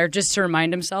through there just to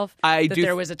remind himself that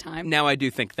there was a time. Now I do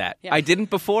think that. Yeah. I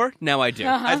didn't before. Now I do.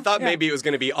 I thought maybe it was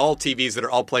going to be all TVs that are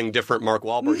all playing different Mark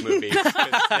Wahlberg movies.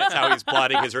 That's how he's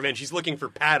plotting his revenge. He's looking for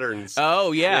patterns.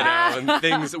 Oh, yeah. And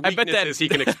things, weaknesses he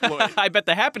can exploit. I bet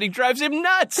the happening drives him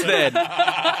nuts then.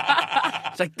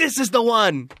 It's like, this is the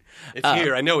one. It's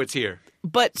here. I know it's here.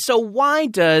 But so why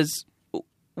does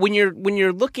when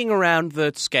you're looking around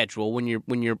the schedule, when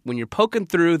you're poking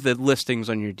through the listings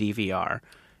on your DVR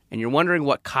and you're wondering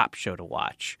what cop show to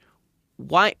watch,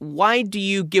 why do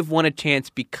you give one a chance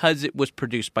because it was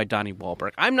produced by Donnie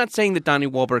Wahlberg? I'm not saying that Donnie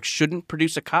Wahlberg shouldn't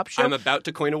produce a cop show. I'm about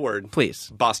to coin a word.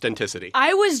 Please. Bostenticity.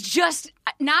 I was just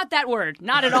not that word,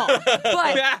 not at all. But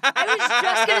I was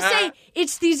just gonna say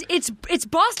it's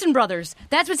Boston Brothers.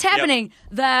 That's what's happening.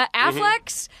 Yep. The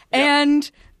Afflecks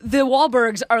and the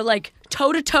Wahlbergs are like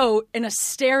toe to toe in a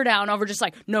stare down over just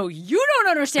like, no, you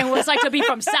don't understand what it's like to be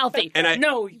from Southie.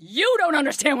 No, you don't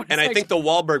understand what it's like. And I think the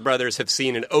Wahlberg brothers have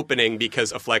seen an opening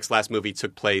because Affleck's last movie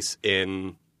took place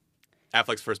in.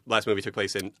 Affleck's last movie took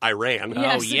place in Iran.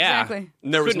 Yes, oh yeah, exactly.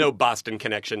 And there was no Boston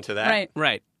connection to that.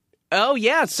 Right. Oh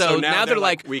yeah, so now they're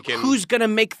like, who's gonna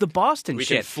make the Boston we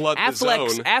shit? Can flood the zone.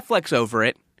 Affleck's over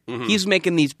it. Mm-hmm. He's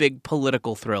making these big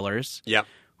political thrillers. Yep.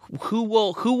 Who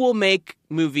will make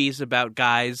movies about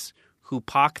guys who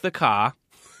park the car?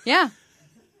 Yeah.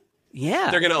 Yeah.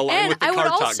 They're going to align with the car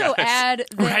talk guys. I would also add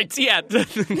that, right, yeah.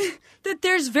 that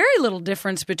there's very little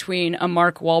difference between a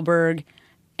Mark Wahlberg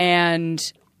and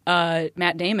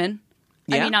Matt Damon.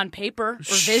 Yeah. I mean, on paper or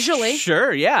visually.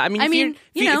 Sure, yeah. I mean,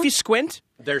 if you squint,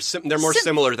 they're more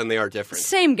similar than they are different.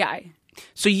 Same guy.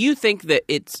 So you think that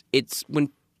it's when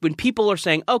people are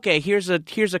saying, okay, here's a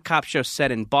cop show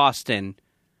set in Boston.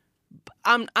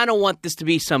 I don't want this to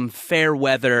be some fair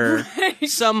weather,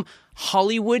 some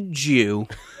Hollywood Jew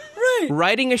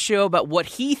writing a show about what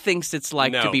he thinks it's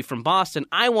like to be from Boston.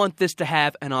 I want this to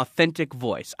have an authentic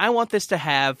voice. I want this to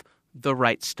have the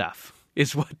right stuff,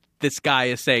 is what this guy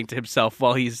is saying to himself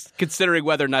while he's considering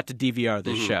whether or not to DVR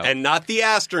this show. And not the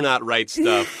astronaut right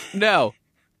stuff. No.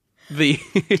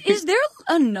 Is there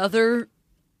another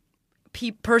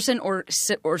person or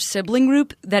sibling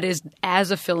group that is as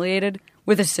affiliated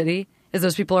with a city as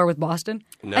those people are with Boston?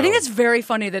 No. I think it's very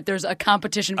funny that there's a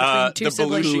competition between two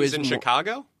siblings. The Belushis in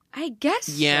Chicago? I guess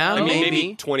yeah, so.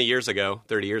 Maybe 20 years ago,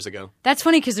 30 years ago. That's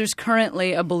funny because there's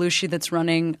currently a Belushi that's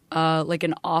running like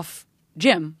an off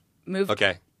gym. Moved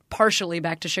partially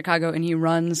back to Chicago, and he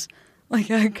runs like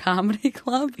a comedy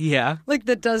club. Yeah. Like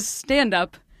that does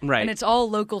stand-up. Right. And it's all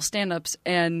local stand-ups.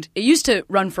 And it used to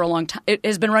run for a long time. It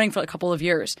has been running for a couple of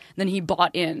years. Then he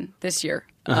bought in this year,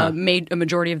 made a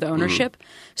majority of the ownership.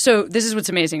 So this is what's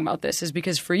amazing about this is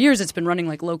because for years it's been running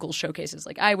like local showcases.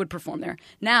 Like I would perform there.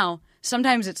 Now,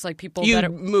 sometimes it's like people You that are...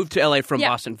 moved to L.A. from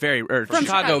Boston from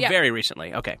Chicago very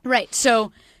recently. Okay. Right.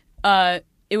 So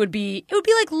it would be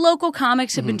like local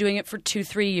comics have been doing it for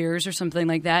 2-3 years or something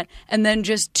like that, and then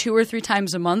just 2 or 3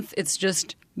 times a month it's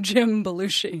just Jim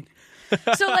Belushi.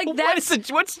 So like that's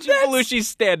what's Jim Belushi's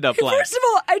stand-up like? First of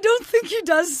all, I don't think he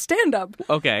does stand-up.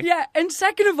 Okay. Yeah, and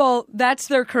second of all, that's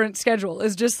their current schedule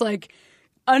is just like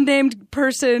unnamed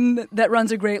person that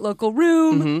runs a great local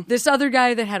room. This other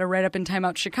guy that had a write-up in Time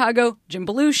Out Chicago, Jim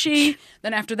Belushi.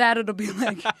 Then after that, it'll be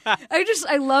like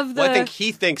I love the. Well, I think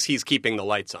he thinks he's keeping the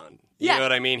lights on. You know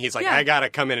what I mean? He's like, I gotta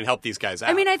come in and help these guys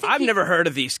out. I mean, I think I've never heard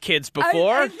of these kids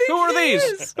before. I think Who are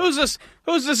these?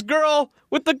 Who's this girl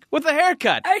with the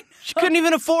haircut? She couldn't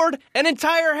even afford an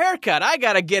entire haircut. I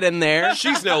gotta get in there.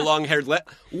 She's no long-haired.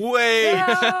 Wait,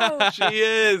 No. she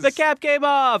is. The cap came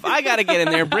off. I gotta get in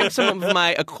there. Bring some of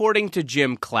my according to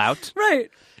Jim clout.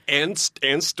 Right. And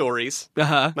stories.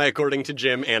 My according to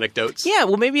Jim anecdotes. Yeah,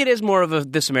 well, maybe it is more of a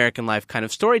This American Life kind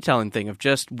of storytelling thing of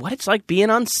just what it's like being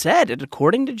on set,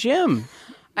 according to Jim.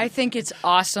 I think it's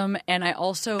awesome, and I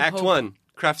also Act hope... 1,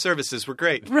 craft services were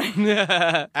great. Right.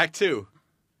 Act 2,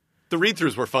 the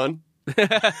read-throughs were fun.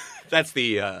 That's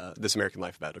the This American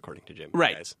Life about according to Jim.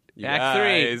 Right. Guys.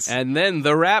 Act 3, and then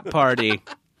the rap party.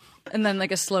 And then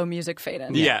like a slow music fade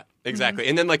in. Yeah, exactly.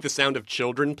 And then like the sound of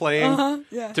children playing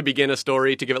to begin a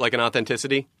story, to give it like an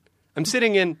authenticity. I'm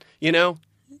sitting in,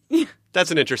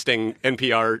 that's an interesting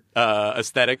NPR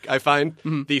aesthetic, I find.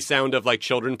 The sound of like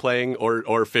children playing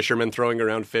or fishermen throwing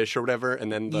around fish or whatever.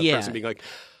 And then the person being like,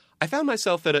 I found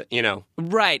myself at a,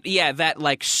 Right, yeah, that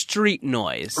like street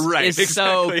noise is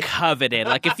so coveted.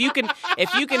 Like if you can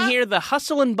hear the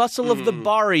hustle and bustle of the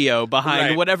barrio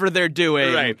behind whatever they're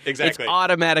doing, it's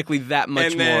automatically that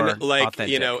much more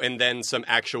authentic. And then some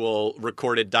actual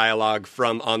recorded dialogue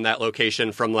from on that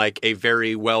location from like a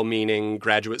very well-meaning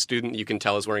graduate student you can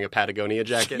tell is wearing a Patagonia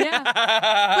jacket. Yeah.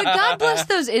 But God bless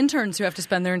those interns who have to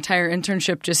spend their entire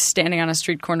internship just standing on a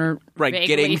street corner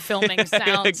vaguely filming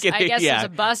sounds. I guess there's a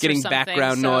bus or something.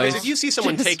 Background noise. If you see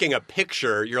someone taking a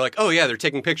picture, you're like, oh yeah, they're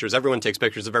taking pictures. Everyone takes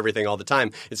pictures of everything all the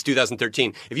time. It's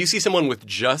 2013. If you see someone with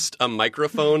just a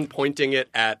microphone pointing it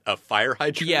at a fire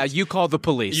hydrant, yeah, you call the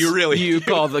police. You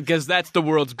call because that's the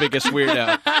world's biggest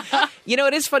weirdo.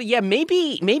 It is funny. Yeah,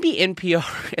 maybe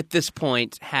NPR at this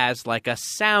point has like a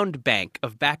sound bank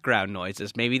of background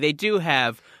noises. Maybe they do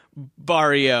have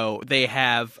barrio. They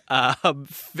have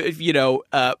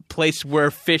place where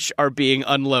fish are being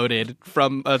unloaded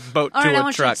from a boat to a truck. I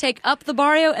want you to take up the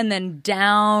barrio and then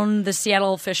down the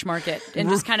Seattle fish market and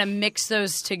just kind of mix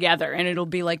those together, and it'll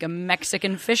be like a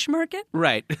Mexican fish market.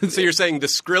 Right. So you're saying the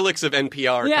Skrillex of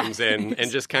NPR comes in and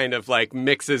just kind of like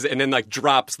mixes and then like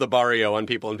drops the barrio on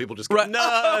people, and people just go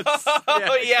nuts.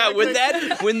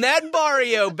 When that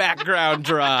barrio background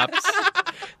drops.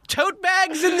 Tote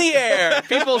bags in the air.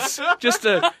 People just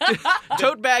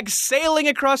tote bags sailing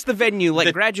across the venue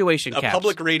like graduation caps. A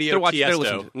public radio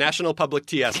Tiesto. National Public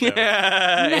Tiesto.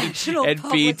 National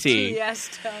Public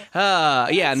Tiesto.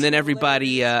 And then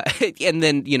everybody, and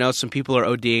then, some people are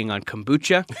ODing on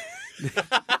kombucha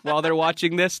while they're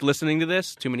watching this, listening to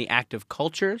this. Too many active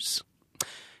cultures.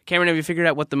 Cameron, have you figured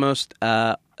out what the most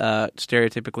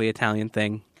stereotypically Italian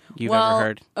thing you've ever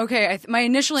heard? Okay, my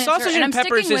initial answer... Sausage and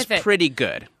peppers is pretty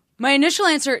good. My initial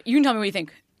answer, you can tell me what you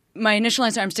think. My initial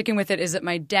answer, I'm sticking with it, is that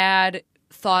my dad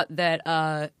thought that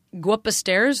go up the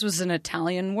stairs was an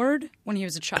Italian word when he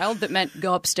was a child that meant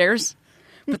go upstairs.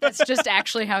 But that's just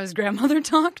actually how his grandmother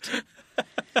talked.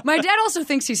 My dad also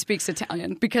thinks he speaks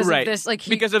Italian because of this, like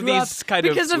because of these kind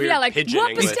of weird like pidgin go up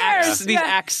the English. stairs, these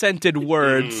accented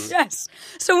words. Yes.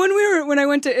 So when I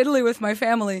went to Italy with my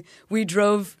family, we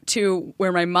drove to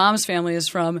where my mom's family is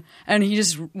from, and he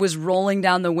just was rolling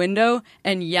down the window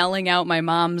and yelling out my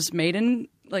mom's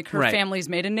her family's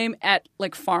maiden name at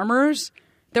like farmers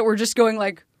that were just going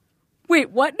like,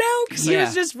 wait, what now? Because he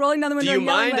was just rolling down the window. Do you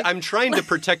mind? Like, I'm trying to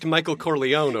protect Michael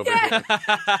Corleone over here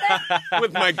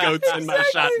with my goats and my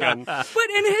shotgun. But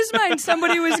in his mind,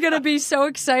 somebody was going to be so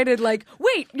excited, like,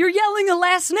 wait, you're yelling a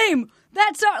last name.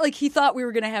 That's our, like, he thought we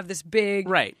were going to have this big,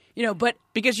 but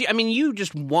because you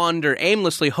just wander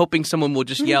aimlessly, hoping someone will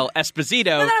just yell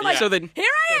Esposito. And then I'm like, so then here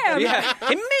I am. Yeah,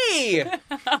 and me.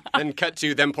 Then cut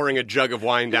to them pouring a jug of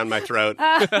wine down my throat.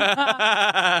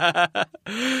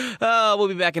 We'll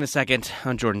be back in a second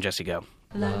on Jordan Jesse Go.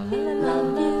 Love you,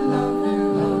 love you, love you,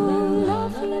 love you,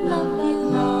 love you, love you,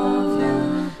 love you,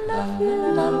 love you,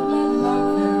 love you,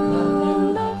 love you, love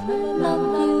you, love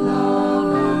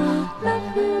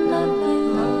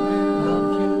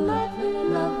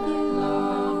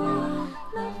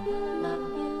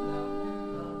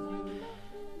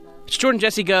Jordan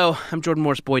Jesse Go. I'm Jordan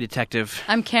Morris, boy detective.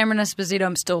 I'm Cameron Esposito.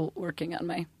 I'm still working on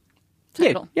my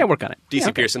title. Yeah, work on it.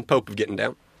 DC Pierson, Pope of Getting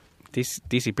Down.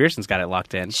 DC Pierson's got it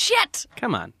locked in. Shit!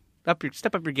 Come on.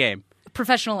 Step up your game.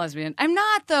 Professional lesbian. I'm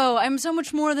not, though. I'm so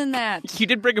much more than that. You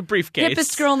did bring a briefcase.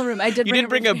 Hippest girl in the room. I did. You did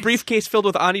bring a briefcase filled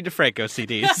with Ani DeFranco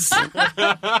CDs.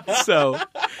 So,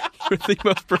 you're the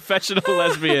most professional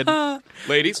lesbian.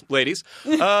 Ladies.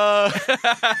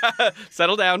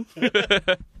 Settle down.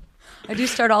 I do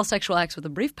start all sexual acts with a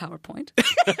brief PowerPoint,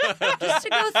 just to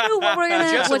go through what we're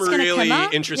gonna. You have what's some gonna really come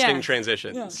up. interesting Yeah.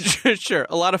 transitions. Sure.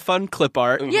 A lot of fun clip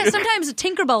art. Yeah, sometimes a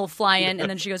Tinkerbell will fly in, and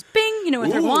then she goes, "Bing,"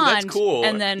 with her Ooh, wand. that's cool.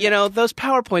 And then Those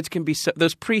PowerPoints can be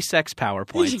those pre-sex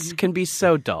PowerPoints can be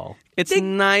so dull. It's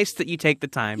nice that you take the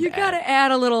time. you got to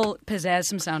add a little pizzazz,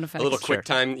 some sound effects. A little quick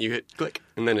time, you hit click,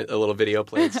 and then a little video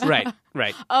plays. Right.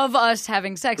 of us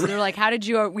having sex. And they're like, "How did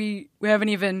you? We haven't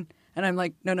even." And I'm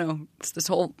like, no, it's this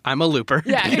whole. I'm a looper.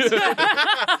 Yeah.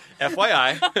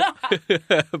 FYI.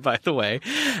 By the way.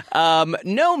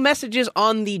 No messages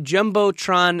on the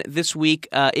Jumbotron this week.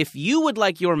 If you would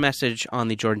like your message on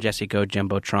the Jordan Jesse Go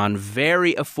Jumbotron,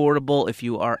 very affordable. If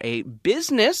you are a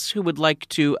business who would like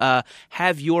to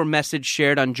have your message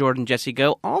shared on Jordan Jesse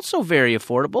Go, also very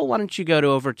affordable. Why don't you go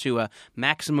over to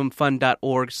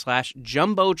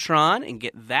MaximumFun.org/Jumbotron and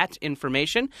get that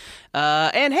information.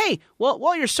 And hey,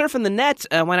 while you're surfing the net,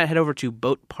 why not head over to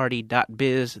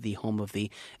BoatParty.biz, the home of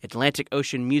the Atlantic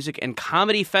Ocean Music and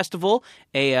Comedy Festival,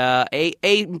 a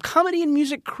comedy and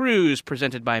music cruise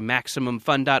presented by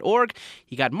MaximumFun.org.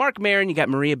 You got Mark Maron, you got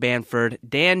Maria Banford,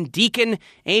 Dan Deacon,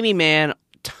 Amy Mann,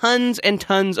 tons and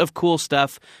tons of cool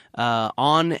stuff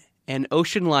on an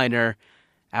ocean liner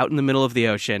out in the middle of the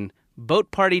ocean.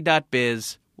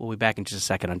 BoatParty.biz. We'll be back in just a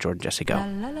second on Jordan Jesse Go.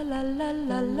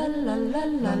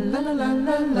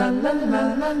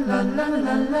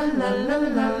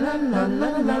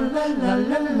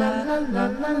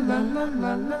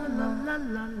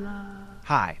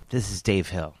 Hi, this is Dave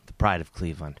Hill, the pride of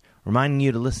Cleveland, reminding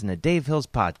you to listen to Dave Hill's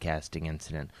Podcasting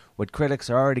Incident, what critics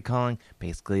are already calling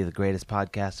basically the greatest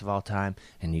podcast of all time,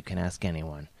 and you can ask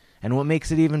anyone. And what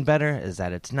makes it even better is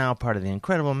that it's now part of the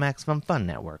incredible Maximum Fun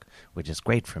Network, which is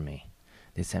great for me.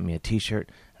 They sent me a t-shirt,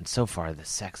 and so far the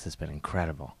sex has been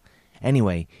incredible.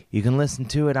 Anyway, you can listen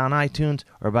to it on iTunes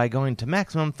or by going to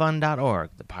MaximumFun.org,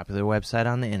 the popular website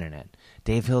on the internet.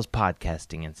 Dave Hill's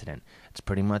Podcasting Incident. It's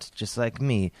pretty much just like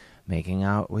me making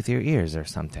out with your ears or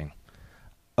something.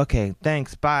 Okay,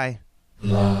 thanks, bye.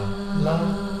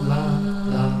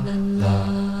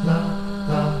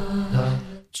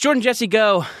 It's Jordan Jesse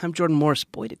Go. I'm Jordan Morris,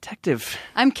 boy detective.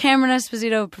 I'm Cameron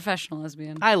Esposito, professional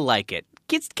lesbian. I like it.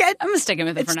 I'm going to stick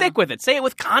with it for now. Stick with it. Say it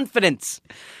with confidence.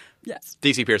 Yes.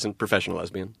 DC Pierson, professional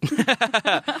lesbian.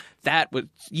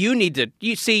 You need to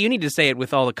say it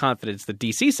with all the confidence that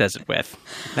DC says it with.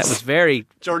 That was very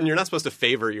Jordan, you're not supposed to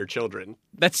favor your children.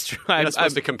 That's true. You're not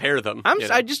supposed to compare them. I'm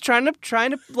just trying to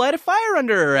light a fire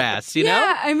under her ass, you know?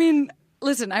 Yeah, I mean,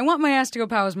 listen, I want my ass to go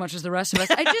pow as much as the rest of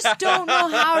us. I just don't know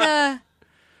how to,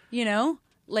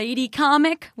 lady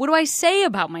comic. What do I say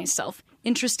about myself?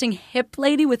 Interesting hip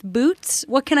lady with boots?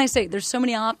 What can I say? There's so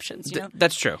many options,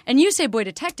 That's true. And you say boy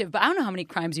detective, but I don't know how many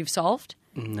crimes you've solved.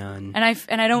 None. And I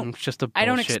don't It's just a I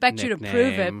don't bullshit expect you to prove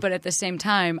it, nickname. but at the same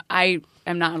time, I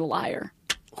am not a liar.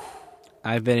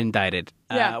 I've been indicted.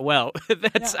 Yeah. I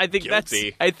think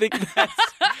Guilty. that's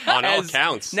On all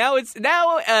counts. Now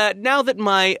that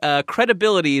my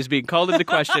credibility is being called into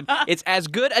question, it's as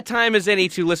good a time as any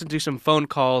to listen to some phone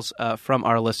calls from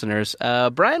our listeners.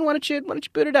 Brian, why don't you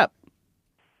boot it up?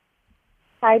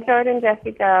 Hi, Jordan,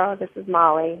 Jesse Go. This is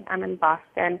Molly. I'm in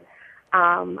Boston.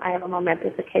 I have a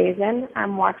momentous occasion.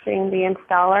 I'm watching the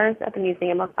installers at the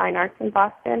Museum of Fine Arts in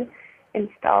Boston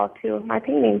install 2 of my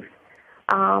paintings.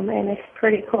 And it's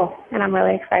pretty cool, and I'm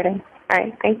really excited. All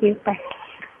right, thank you. Bye.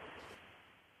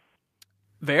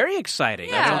 Very exciting.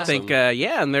 Yeah. I don't think,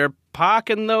 and they're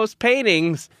pocking those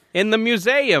paintings in the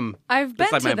museum. I've been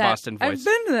That's like to my that. Boston voice. I've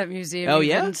been to that museum. Oh,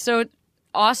 yeah? even. So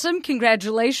awesome!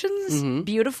 Congratulations!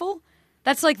 Beautiful.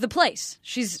 That's like the place.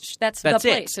 That's the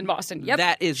place in Boston. Yep,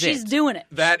 That is She's it. doing it.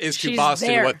 That is to She's Boston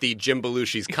there. what the Jim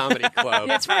Belushi's Comedy Club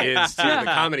That's right. is to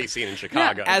the comedy scene in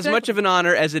Chicago. As much of an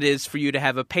honor as it is for you to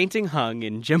have a painting hung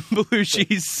in Jim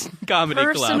Belushi's comedy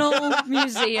club. Personal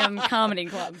museum comedy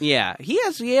club. Yeah, he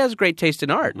has great taste in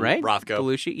art, right? Rothko.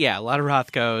 Belushi, yeah, a lot of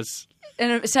Rothkos.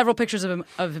 and several pictures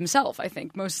of himself, I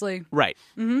think, mostly. Right.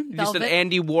 Mm-hmm, just an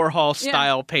Andy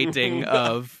Warhol-style painting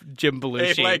of Jim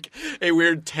Belushi. Like a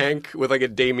weird tank with like a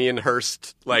Damien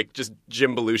Hirst, like just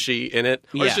Jim Belushi in it.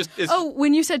 Or Yeah.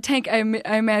 When you said tank, I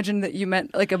imagined that you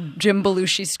meant like a Jim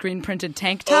Belushi screen-printed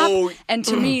tank top. And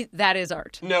to me, that is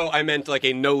art. No, I meant like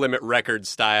a No Limit Records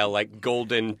style, like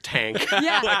golden tank.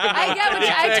 Yeah,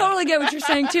 I totally get what you're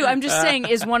saying, too. I'm just saying,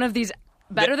 is one of these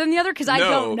better than the other? Because I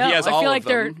don't know. I feel like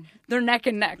they're neck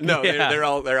and neck. No,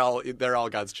 they're all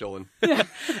God's children.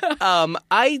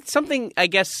 I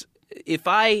guess if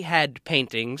I had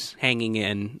paintings hanging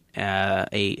in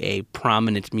a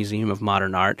prominent museum of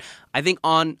modern art, I think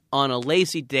on a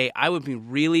lazy day I would be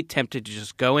really tempted to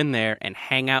just go in there and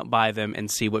hang out by them and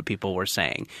see what people were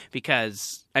saying.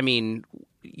 Because, I mean,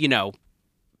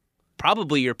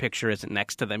 probably your picture isn't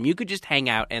next to them. You could just hang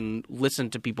out and listen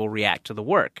to people react to the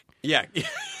work. Yeah.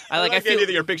 I feel the idea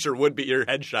that your picture would be your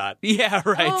headshot. Yeah,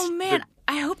 right. Oh, man.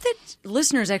 I hope that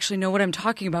listeners actually know what I'm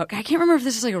talking about. I can't remember if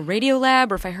this is like a Radio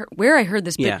Lab or where I heard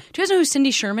this. But do you guys know who Cindy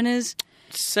Sherman is?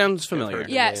 Sounds familiar.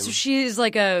 Yeah, so she's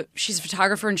a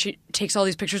photographer and she takes all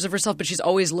these pictures of herself, but she's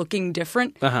always looking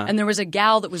different. Uh-huh. And there was a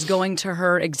gal that was going to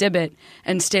her exhibit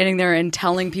and standing there and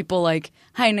telling people like,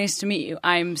 "Hi, nice to meet you.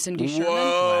 I'm Cindy Sherman."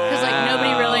 Because like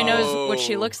nobody really knows what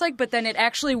she looks like, but then it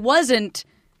actually wasn't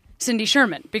Cindy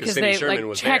Sherman because Cindy they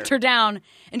Sherman tracked there. her down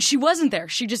and she wasn't there.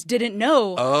 She just didn't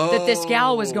know that this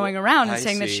gal was going around and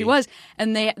saying that she was.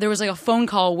 And there was like a phone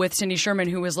call with Cindy Sherman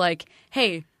who was like,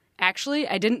 "Hey, actually,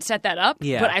 I didn't set that up,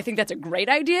 but I think that's a great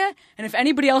idea. And if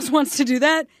anybody else wants to do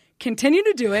that, continue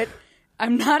to do it.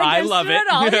 I'm not against it at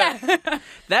all." Yeah.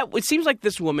 It seems like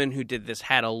this woman who did this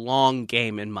had a long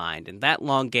game in mind, and that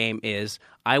long game is,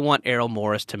 I want Errol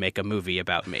Morris to make a movie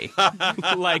about me.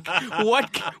 Like,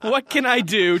 what can I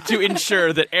do to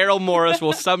ensure that Errol Morris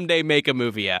will someday make a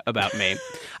movie about me?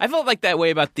 I felt like that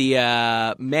way about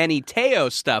the Manny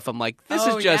Te'o stuff. I'm like,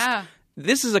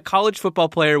 this is a college football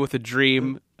player with a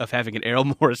dream of having an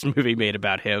Errol Morris movie made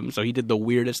about him, so he did the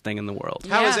weirdest thing in the world.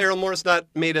 How has Errol Morris not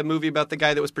made a movie about the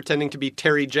guy that was pretending to be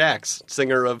Terry Jacks,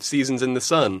 singer of Seasons in the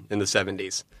Sun in the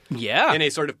 70s? Yeah. In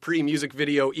a sort of pre-music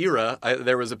video era,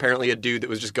 there was apparently a dude that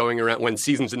was just going around when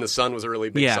Seasons in the Sun was a really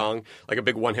big song, like a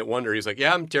big one-hit wonder. He's like,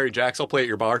 "Yeah, I'm Terry Jacks. I'll play at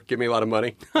your bar. Give me a lot of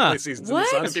money. Play Seasons in the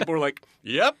Sun." And people were like,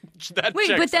 "Yep, that Wait,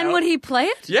 checks but then out." Would he play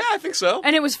it? Yeah, I think so.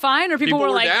 And it was fine, or people were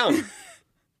like, down.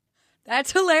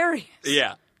 "That's hilarious."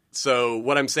 Yeah. So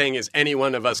what I'm saying is any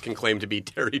one of us can claim to be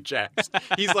Terry Jacks.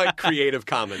 He's like Creative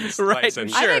Commons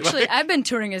license. I've been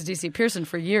touring as DC Pierson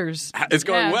for years. It's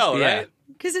going well, right?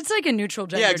 Because it's like a neutral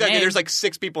gender Yeah, exactly. name. There's like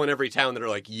 6 people in every town that are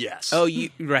like, yes. Oh,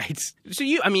 right. So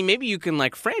maybe you can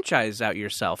like franchise out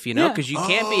yourself, because you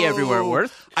can't be everywhere at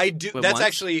work. I do. That's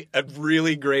actually a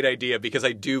really great idea because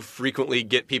I do frequently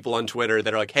get people on Twitter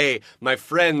that are like, "Hey, my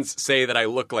friends say that I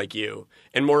look like you,"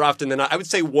 and more often than not, I would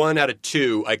say 1 out of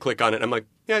 2, I click on it and I'm like,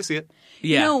 "Yeah, I see it."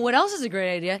 Yeah. You know what else is a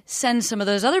great idea? Send some of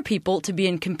those other people to be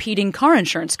in competing car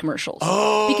insurance commercials.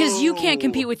 Oh, because you can't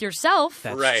compete with yourself.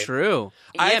 That's true.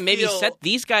 Yeah, maybe set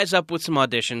these guys up with some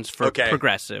auditions for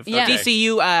Progressive. Yeah. DC,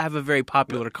 you have a very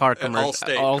popular car commercial,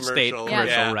 Allstate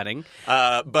commercial running.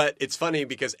 But it's funny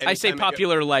because I say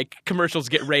popular like commercials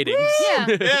get ratings. Yeah.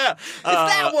 Yeah, it's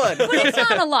that one. But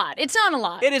it's on a lot. It's on a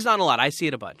lot. It is on a lot. I see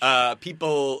it a bunch.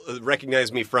 People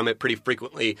recognize me from it pretty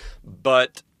frequently,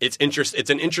 but it's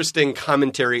an interesting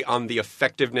commentary on the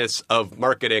effectiveness of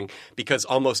marketing because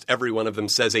almost every one of them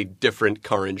says a different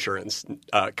car insurance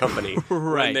company.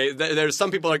 Right. There's some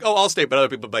people like, "Oh, Allstate," but other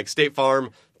people like State Farm,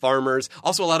 Farmers.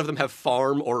 Also, a lot of them have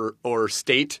farm or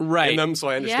state in them, so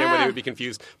I understand why they would be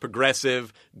confused.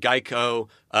 Progressive, Geico,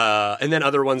 and then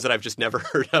other ones that I've just never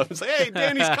heard of. It's like, "Hey,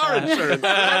 Danny's Car Insurance."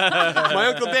 My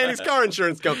Uncle Danny's Car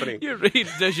Insurance Company.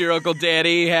 Does your Uncle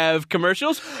Danny have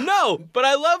commercials? No, but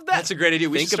I love that. That's a great idea.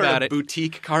 We should start a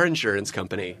boutique car insurance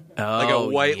company. Like a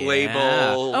white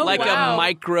label. A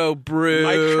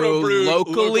microbrew,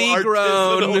 locally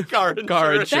grown car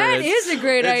insurance. That is a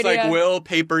great idea. It's like, we'll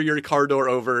paper your car door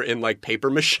over in like paper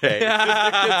mache.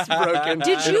 It's broken.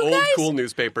 Did you old guys cool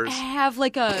newspapers have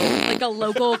like a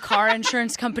local car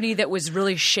insurance company that was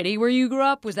really shitty where you grew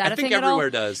up? Was that a thing at all? I think everywhere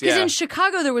does, Because in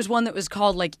Chicago there was one that was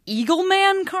called like Eagle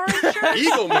Man Car Insurance.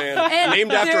 Eagle Man,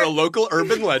 named after a local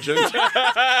urban legend.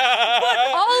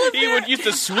 He would used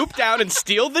to swoop down and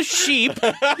steal the sheep.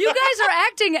 You guys are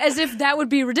acting as if that would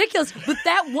be ridiculous, but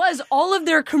that was all of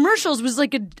their commercials was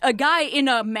like a guy in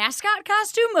a mascot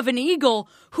costume of an eagle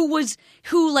who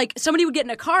like somebody would get in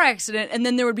a car accident and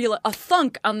then there would be a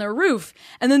thunk on their roof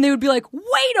and then they would be like,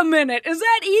 "Wait a minute, is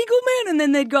that Eagle Man?" And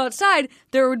then they'd go outside.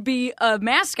 There would be a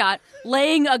mascot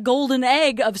laying a golden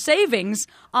egg of savings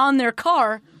on their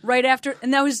car right after,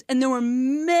 and there were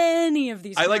many of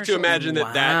these. I like to imagine that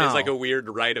Wow. that is like a weird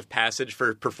rite of passage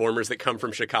for performers that come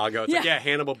from Chicago. It's like,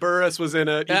 Hannibal Buress was in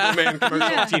an Eagle Man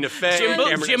commercial. Tina Fey,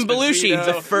 Jim Belushi,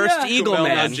 the first Eagle Kumail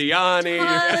Man.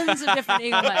 Nanjiani. Tons of different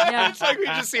Eagle Men. Yeah. It's like we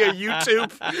just see a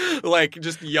YouTube, like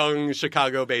just young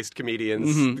Chicago-based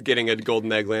comedians getting a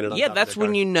golden egg landed on top That's of their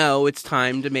when car. you know it's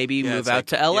time to maybe move it's out like,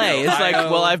 to L.A. you know, it's like,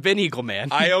 well, I've been Eagle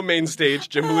Man. IO main stage,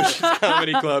 Jim Belushi's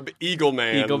Comedy Club, Eagle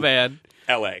Man. Eagle Man.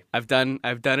 L.A. I've done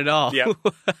it all. Yeah,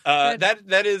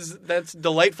 that's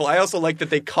delightful. I also like that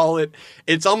they call it.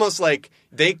 It's almost like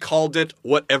they called it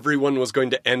what everyone was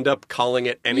going to end up calling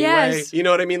it anyway. Yes. You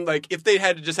know what I mean? Like if they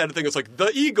had just had a thing, it's like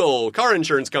the Eagle Car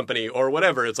Insurance Company or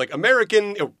whatever. It's like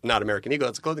American, not American Eagle.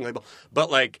 That's a clothing label,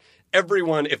 but like.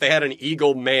 Everyone, if they had an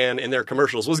Eagle Man in their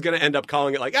commercials, was going to end up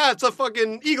calling it like, it's a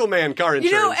fucking Eagle Man car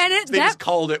insurance. And they just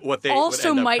called it what they also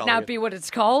would end up might calling not it. be what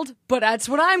it's called, but that's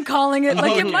what I'm calling it.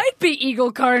 Like it might be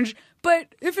Eagle Car Insurance,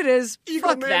 but if it is,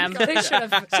 Eagle fuck Man them. They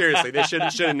should have. Seriously, they should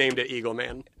have named it Eagle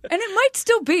Man. And it might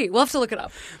still be. We'll have to look it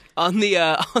up. On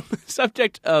the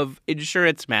subject of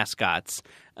insurance mascots,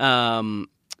 I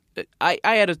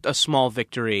had a small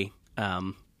victory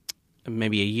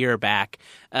maybe a year back.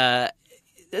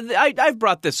 I've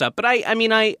brought this up, but I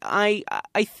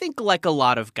think like a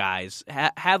lot of guys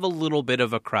have a little bit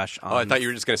of a crush on. Oh, I thought you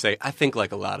were just going to say, I think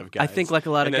like a lot of guys. I think like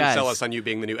a lot of guys. And then sell us on you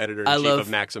being the new editor-in-chief of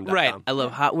Maxim.com. Right. I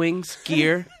love hot wings,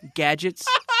 gear, gadgets,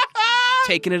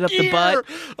 taking it up the butt.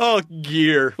 Oh,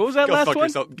 gear. What was that Go last fuck one?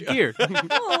 yourself. Gear.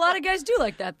 Well, a lot of guys do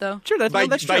like that, though. Sure, that's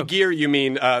true. By gear, you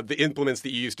mean the implements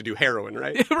that you used to do heroin,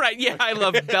 right? Right, yeah. I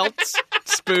love belts,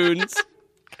 spoons.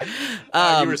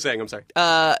 You were saying, I'm sorry.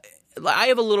 I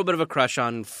have a little bit of a crush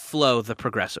on Flo, the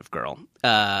progressive girl.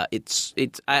 I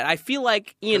feel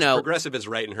like, progressive is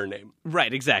right in her name.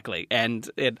 Right, exactly. And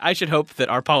I should hope that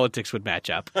our politics would match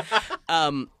up.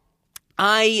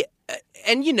 I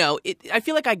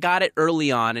feel like I got it early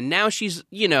on, and now she's,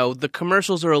 the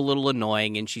commercials are a little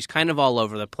annoying, and she's kind of all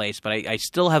over the place, but I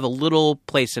still have a little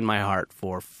place in my heart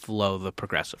for Flo, the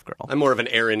progressive girl. I'm more of an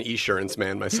Aaron Esurance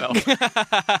man myself.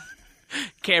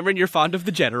 Cameron, you're fond of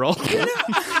the General.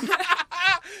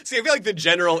 See, I feel like the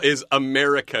General is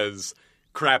America's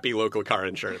crappy local car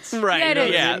insurance. Right. Yeah, it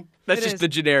is. Yeah. That's just the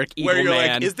generic Eagle Where you're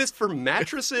Man. like, is this for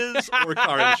mattresses or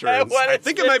car insurance? I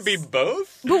think it might be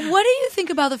both. But what do you think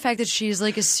about the fact that she's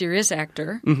like a serious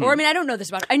actor? Or, I mean, I don't know this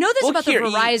about her. I know this about the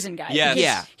Verizon guy. Yes. Because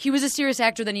Yeah. he was a serious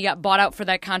actor, then he got bought out for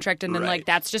that contract, and then, like,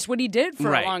 that's just what he did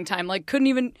for a long time. Like, couldn't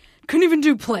even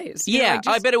do plays. You know, Yeah, like,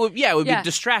 just- I bet it would. Yeah, it would be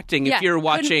distracting if you're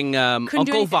watching couldn't do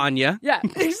Uncle anything. Vanya. Yeah,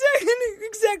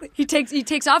 exactly. He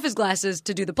takes off his glasses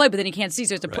to do the play, but then he can't see,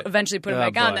 so he has to eventually put them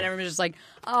back on. boy. Then everyone's just like,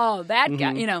 "Oh, that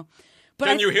guy," you know. But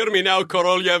Can you hear me now,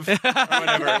 Korolev?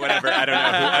 Or whatever.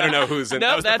 I don't know who's in. No,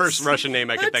 that was the first Russian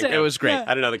name I could think of. It was great. I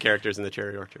don't know the characters in the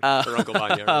Cherry Orchard or Uncle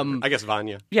Vanya. I guess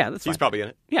Vanya. Yeah, that's He's fine. probably in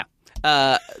it. Yeah.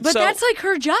 but that's like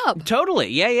her job. Totally.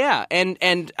 Yeah.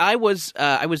 And I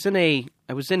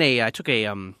took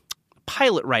a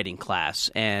pilot writing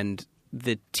class, and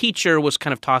the teacher was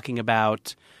kind of talking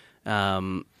about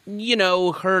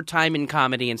her time in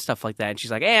comedy and stuff like that. And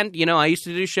she's like, and I used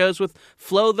to do shows with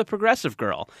Flo, the progressive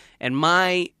girl. And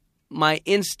my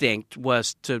instinct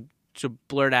was to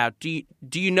blurt out, do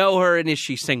you know her, and is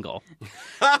she single?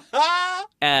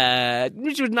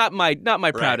 Which was not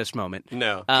my proudest moment.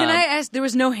 No. Can I ask? There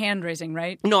was no hand raising,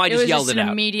 right? No, I just yelled it it out.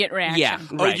 An immediate reaction. Yeah.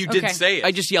 Oh, right. you did Okay. say it.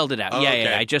 I just yelled it out. Oh, Yeah,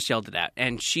 okay. I just yelled it out.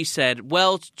 And she said,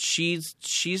 well, she's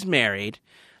married.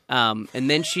 And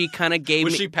then she kind of gave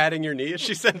Was me... she patting your knee as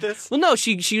she said this? Well, no,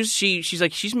 she's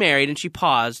like, she's married, and she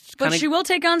paused. But she will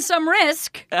take on some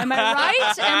risk. Am I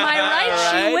right? Am I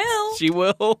right? She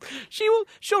will. She will.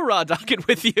 She'll raw dog it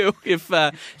with you. If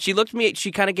she looked at me,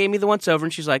 she kind of gave me the once over,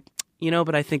 and she's like,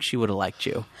 but I think she would have liked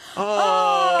you.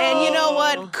 Oh. And you know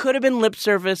what? Could have been lip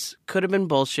service. Could have been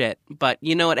bullshit. But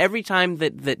you know what? Every time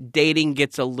that dating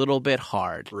gets a little bit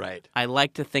hard, Right. I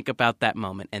like to think about that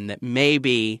moment, and that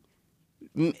maybe...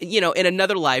 in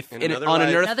another life, on an Earth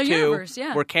Another 2, universe,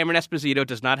 yeah. where Cameron Esposito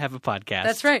does not have a podcast.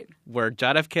 That's right. Where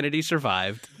John F. Kennedy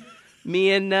survived.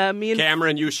 Me and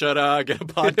Cameron, you should get a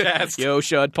podcast. Yo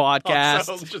should podcast.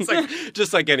 Also,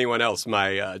 just like anyone else, my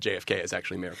JFK is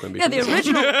actually Mayor Quimby. Yeah, the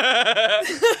original.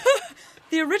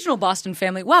 The original Boston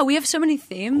Family. Wow, we have so many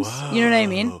themes. Whoa. You know what I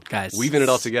mean? Guys, Weaving it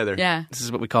all together. Yeah. this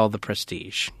is what we call the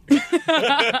prestige.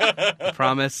 I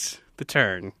promise the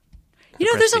turn.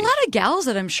 There's a lot of gals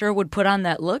that I'm sure would put on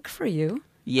that look for you.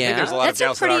 Yeah. I think there's a lot That's of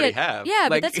gals that already have. Yeah, Like,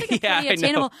 but that's like a yeah, pretty I know.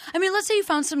 attainable. I mean, let's say you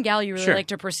found some gal you really Sure. liked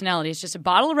her personality. It's just a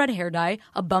bottle of red hair dye,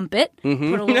 a bump it,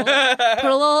 Mm-hmm. put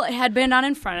a little headband on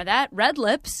in front of that, red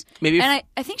lips. Maybe and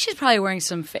I think she's probably wearing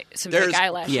some fake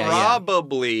eyelashes. Yeah.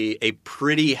 probably a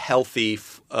pretty healthy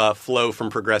flow from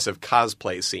progressive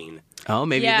cosplay scene. Oh,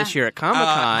 maybe Yeah. this year at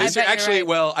Comic-Con. bet you're Actually, right.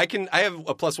 well, I have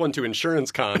a +1 to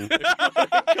Insurance Con.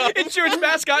 Insurance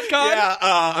Mascot Con? Yeah,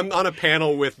 I'm on a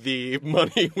panel with the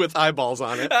money with eyeballs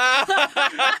on it.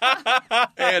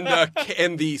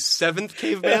 And the seventh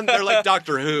caveman, they're like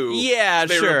Doctor Who. Yeah,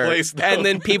 they sure. replaced them. And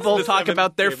then people The talk seventh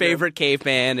about their caveman. favorite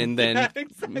caveman and then Yeah,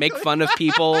 exactly. make fun of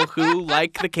people who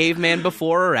like the caveman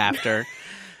before or after.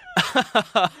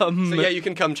 So yeah, you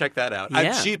can come check that out.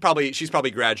 Yeah. She's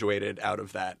probably graduated out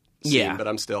of that scene, Yeah. but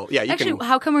I'm still you Actually, can.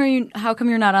 how come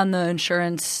you're not on the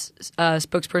insurance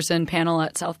spokesperson panel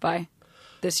at South by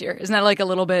this year? Isn't that like a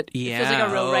little bit? Yeah. It feels like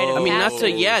a real rite of I mean,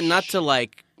 passage. not to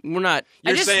like, we're not.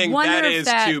 You're just saying wonder that if is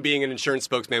that- to being an insurance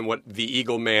spokesman what the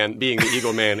Eagle Man being the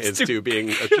Eagle Man is to being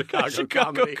a Chicago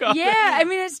comedy. Yeah, I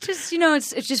mean, it's just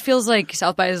it just feels like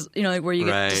South by is like where you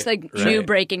get just like new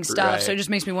breaking stuff. So it just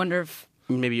makes me wonder if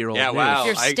Maybe you're old Yeah, news. wow.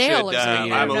 You're I stale should, or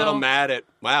something. I I'm a don't little know. mad at.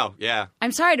 Wow, yeah.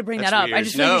 I'm sorry to bring That's that up. I weird.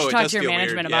 just feel like you No, should it talk does to your feel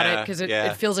management weird. about it Yeah, because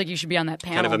yeah. it feels like you should be on that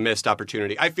panel. Kind of a missed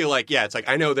opportunity. I feel like, yeah, it's like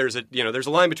I know there's a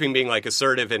line between being like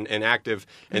assertive and active,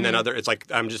 and then other. It's like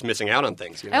I'm just missing out on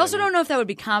things. You know I also what don't know if that would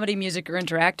be comedy, music, or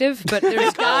interactive, but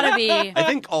there's got to be. I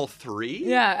think all three.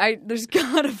 Yeah, there's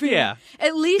got to be. Yeah.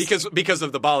 At least Because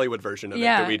of the Bollywood version of it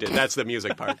Yeah. that we did. That's the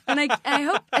music part. and I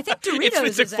think Doritos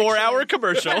It's a is 4-hour actually-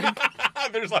 commercial.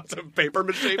 There's lots of paper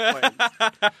mache planes.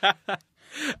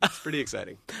 It's pretty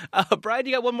exciting. Brian,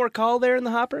 you got one more call there in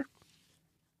the hopper?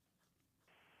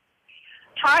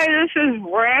 Hi, this is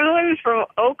Brandon from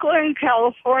Oakland,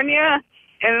 California,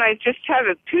 and I just had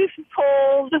a tooth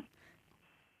pulled.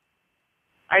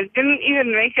 I didn't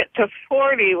even make it to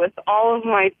 40 with all of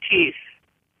my teeth.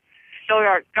 Still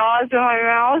got gauze in my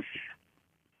mouth,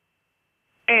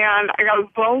 and I got a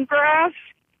bone graft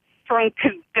from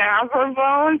cadaver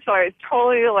bone, so I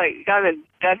totally got a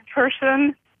dead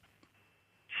person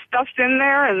stuffed in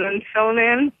there and then sewn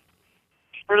in.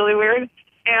 It's really weird.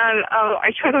 And I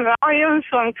took a Valium,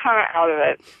 so I'm kind of out of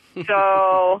it.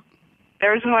 So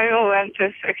there's my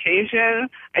momentous occasion.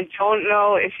 I don't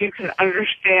know if you can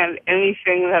understand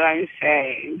anything that I'm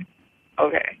saying.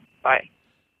 Okay, bye.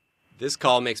 This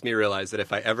call makes me realize that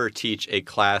if I ever teach a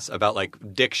class about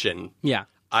diction, Yeah.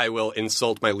 I will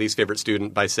insult my least favorite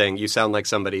student by saying, you sound like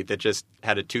somebody that just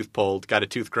had a tooth pulled, got a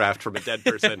tooth graft from a dead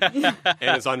person,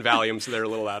 and is on Valium, so they're a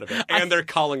little out of it. And they're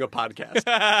calling a podcast.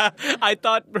 I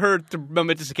thought her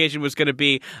momentous occasion was going to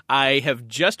be, I have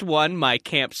just won my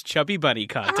camp's Chubby Bunny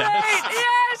contest.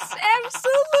 Yes,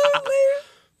 absolutely.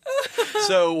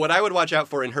 So what I would watch out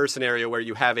for in her scenario where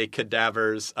you have a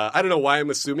cadaver's, I don't know why I'm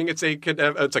assuming it's a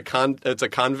cadaver, it's a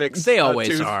convict's They always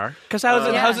tooth. are. Because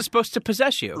how's it supposed to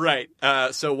possess you? Right.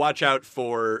 So watch out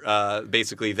for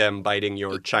basically them biting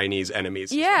your Chinese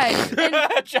enemies. Yeah, and,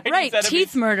 right. enemies.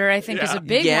 Teeth murder, I think, is a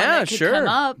big Yeah, one that could sure. come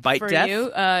up Bite for death.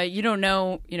 you. You don't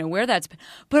know, where that's been.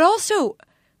 But also,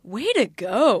 way to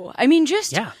go! I mean,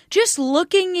 just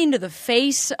looking into the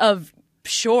face of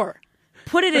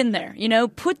put it in there.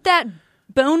 Put that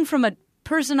bone from a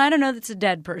person I don't know that's a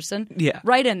dead person. Yeah.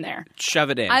 Right in there. Shove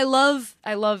it in. I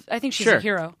think she's a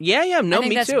hero. Yeah, no, I think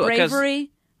me that's too. 'cause-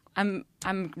 bravery. I'm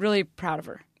really proud of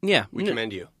her. Yeah. We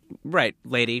commend you. Right,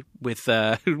 lady with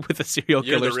a serial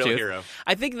You're the killer's real tooth. hero.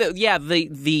 I think that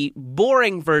the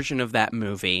boring version of that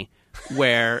movie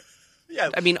where Yeah,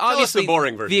 I mean, tell us obviously, the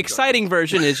boring version. the exciting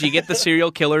version is you get the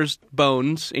serial killer's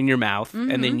bones in your mouth,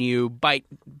 and then you bite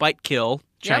kill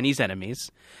Chinese enemies.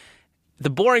 The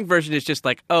boring version is just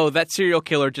like, oh, that serial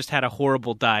killer just had a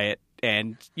horrible diet,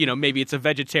 and maybe it's a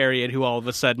vegetarian who all of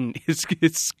a sudden is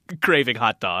craving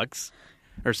hot dogs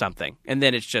or something, and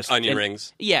then it's just Onion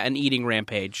rings. Yeah, an eating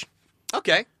rampage.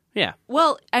 Okay. Yeah.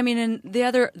 Well, I mean, and the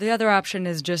other option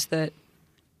is just that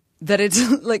it's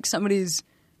like somebody's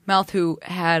mouth who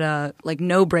had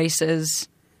no braces,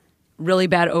 really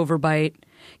bad overbite.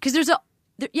 Because there's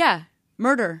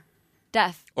murder,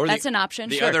 death. Or that's an option.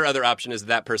 The Sure. other option is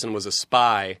that person was a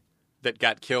spy that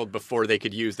got killed before they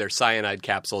could use their cyanide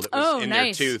capsule that was in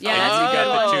nice. their tooth. Yeah, and that's you a got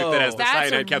good the one. tooth that has the That's a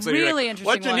cyanide capsule. and you're really like, interesting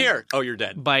what's in one. here? Oh, you're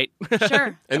dead. Bite. Sure.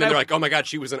 And then they're like, oh my God,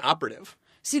 she was an operative.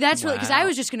 See, that's really because I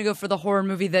was just going to go for the horror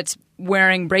movie that's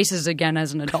wearing braces again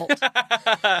as an adult.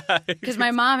 Because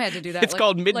my mom had to do that. It's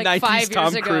called mid-90s 5 years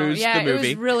Tom ago. Cruise, Yeah, the it movie.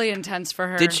 was really intense for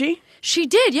her. Did she? She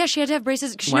did. Yeah, she had to have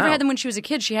braces. She never Wow. had them when she was a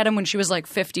kid. She had them when she was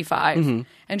 55,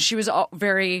 and she was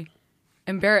very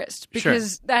embarrassed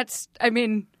because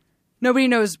nobody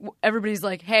knows. Everybody's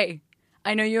like, "Hey,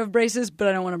 I know you have braces, but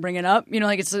I don't want to bring it up.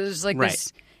 Like it's like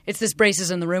this. It's this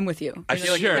braces in the room with you. I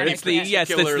feel like it's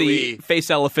the face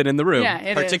elephant in the room. Yeah,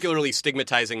 it particularly is.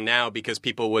 stigmatizing now because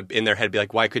people would in their head be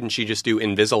like, why couldn't she just do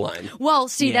Invisalign? Well,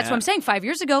 see, that's what I'm saying. 5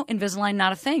 years ago, Invisalign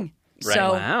not a thing. Right.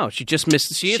 So Wow, she just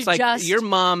missed. It's like your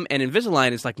mom and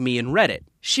Invisalign is like me and Reddit.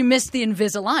 She missed the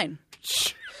Invisalign.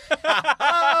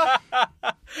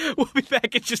 We'll be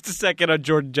back in just a second on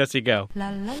Jordan Jesse Go.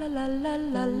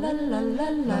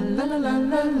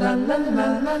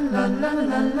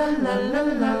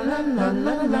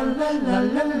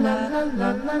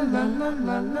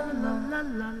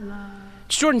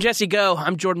 It's Jordan Jesse Go.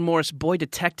 I'm Jordan Morris, boy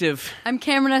detective. I'm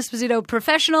Cameron Esposito,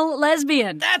 professional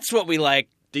lesbian. That's what we like.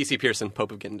 DC Pierson,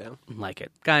 Pope of Getting Down. Like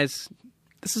it. Guys,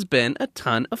 this has been a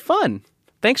ton of fun.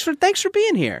 Thanks for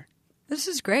being here. This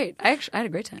is great. I had a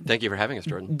great time. Thank you for having us,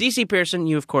 Jordan. DC Pierson,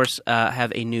 you, of course,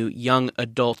 have a new young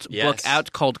adult book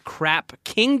out called Crap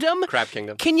Kingdom. Crap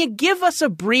Kingdom. Can you give us a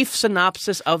brief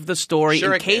synopsis of the story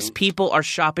in case people are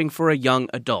shopping for a young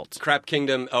adult? Crap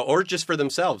Kingdom, or just for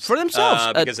themselves. For themselves.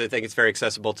 Because I think it's very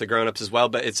accessible to grown-ups as well.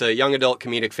 But it's a young adult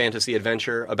comedic fantasy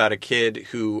adventure about a kid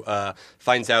who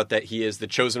finds out that he is the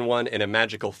chosen one in a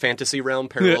magical fantasy realm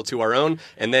parallel to our own.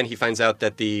 And then he finds out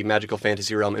that the magical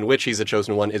fantasy realm in which he's the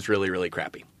chosen one is really, really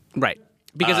crappy. Right.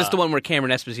 Because it's the one where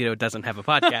Cameron Esposito doesn't have a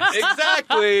podcast.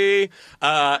 Exactly.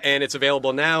 And it's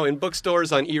available now in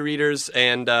bookstores, on e-readers,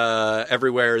 and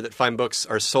everywhere that fine books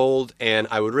are sold. And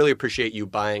I would really appreciate you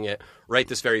buying it right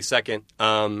this very second.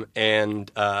 And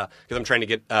because I'm trying to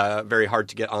get very hard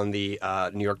to get on the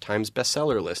New York Times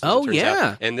bestseller list. Oh,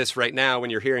 yeah. And this right now, when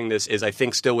you're hearing this, is I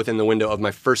think still within the window of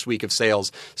my first week of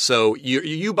sales. So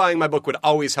you buying my book would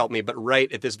always help me, but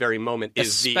right at this very moment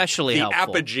is especially the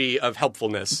helpful. apogee of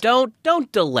helpfulness. Don't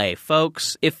delay,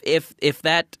 folks. If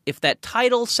that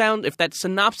title if that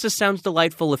synopsis sounds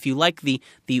delightful, if you like the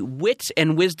wit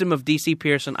and wisdom of DC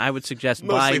Pierson, I would suggest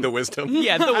mostly the wisdom.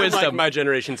 Yeah, the wisdom. Like my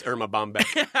generation's Irma Bombeck.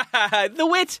 The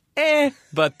wit,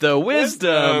 but the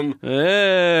wisdom.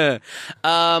 Well,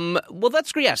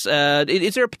 that's great. Yes.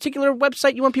 Is there a particular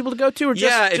website you want people to go to? Or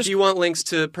if you want links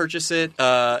to purchase it,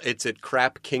 it's at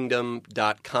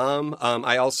crapkingdom.com.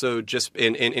 I also just,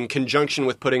 in conjunction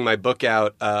with putting my book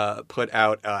out, put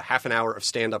out half an hour of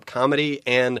stand-up comedy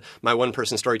and my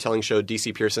one-person storytelling show,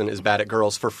 DC Pierson is Bad at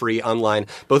Girls, for free online.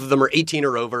 Both of them are 18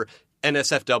 or over.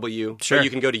 NSFW. Sure. So you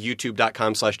can go to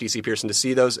youtube.com/DC Pierson to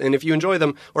see those. And if you enjoy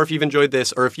them, or if you've enjoyed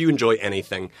this, or if you enjoy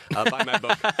anything, buy my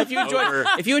book. If you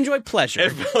enjoy pleasure.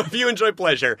 If you enjoy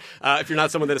pleasure. If you're not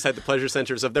someone that has had the pleasure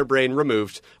centers of their brain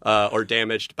removed or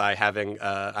damaged by having,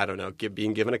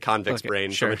 being given a convict's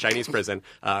brain from a Chinese prison,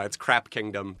 it's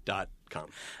crapkingdom.com.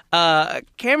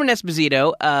 Cameron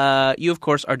Esposito, you, of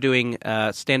course, are doing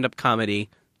stand-up comedy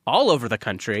all over the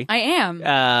country. I am.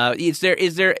 Is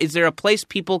there a place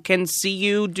people can see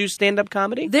you do stand-up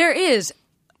comedy? There is.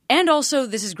 And also,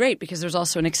 this is great because there's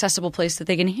also an accessible place that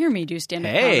they can hear me do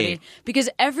stand-up comedy. Because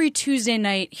every Tuesday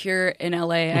night here in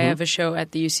LA, I have a show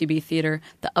at the UCB Theater,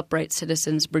 the Upright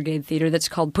Citizens Brigade Theater, that's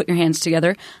called Put Your Hands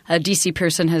Together. DC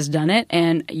Pierson has done it,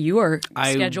 and you are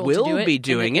scheduled to do it. I will be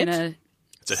doing it. In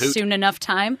it's a hoot. Soon enough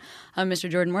time, Mr.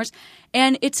 Jordan Morris.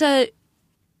 And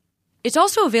it's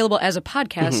also available as a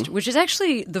podcast, which is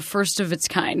actually the first of its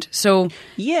kind. So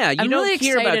yeah, I'm don't really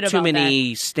hear about too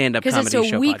many that, stand-up comedy show podcasts. Because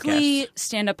it's a weekly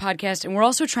stand-up podcast, and we're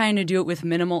also trying to do it with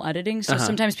minimal editing. So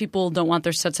sometimes people don't want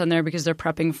their sets on there because they're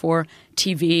prepping for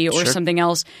TV or something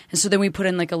else. And so then we put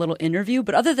in like a little interview.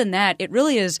 But other than that, it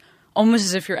really is almost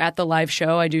as if you're at the live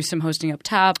show. I do some hosting up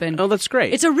top. And that's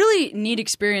great. It's a really neat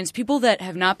experience. People that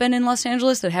have not been in Los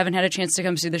Angeles, that haven't had a chance to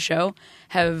come see the show,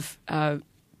 have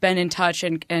been in touch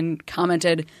and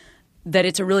commented that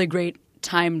it's a really great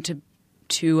time to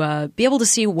be able to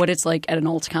see what it's like at an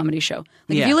alt comedy show.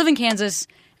 Like if you live in Kansas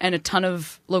and a ton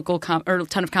of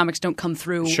comics don't come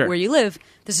through where you live,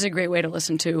 this is a great way to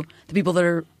listen to the people that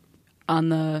are on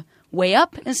the way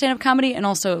up in stand-up comedy and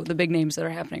also the big names that are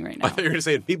happening right now. I thought you were going to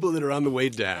say people that are on the way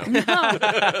down.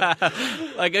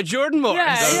 Like a Jordan Morris.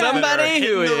 Yeah. Somebody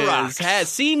who has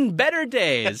seen better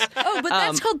days. Oh, but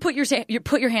that's called put your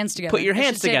hands together. Put your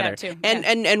hands together. Too.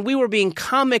 And we were being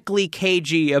comically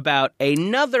cagey about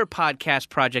another podcast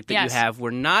project that you have.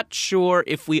 We're not sure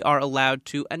if we are allowed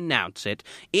to announce it.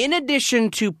 In addition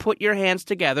to Put Your Hands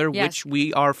Together, which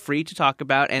we are free to talk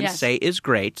about and say is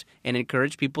great and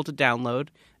encourage people to download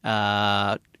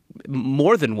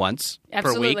more than once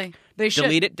per week. They should.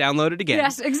 Delete it, download it again.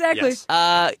 Yes, exactly.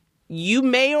 Yes. You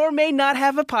may or may not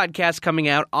have a podcast coming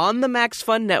out on the Max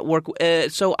Fun Network,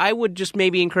 so I would just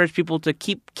maybe encourage people to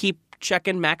keep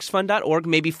checking maxfun.org,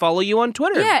 maybe follow you on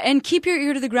Twitter. Yeah, and keep your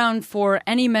ear to the ground for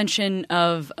any mention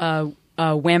of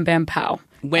wham bam pow.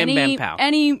 Bam pow.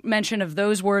 Any mention of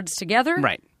those words together?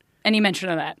 Right. Any mention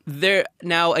of that?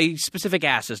 Now, a specific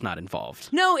ass is not involved.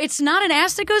 No, it's not an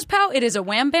ass that goes pow. It is a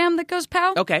wham bam that goes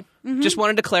pow. Okay. Just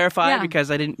wanted to clarify because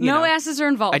I didn't, No asses are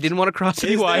involved. I didn't want to cross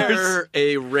any wires. Is there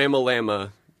a Ramalama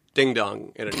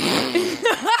ding-dong in it?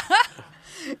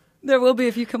 There will be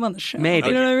if you come on the show. Maybe.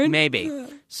 You know what I mean? Maybe.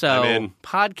 So,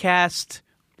 podcast,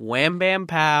 wham bam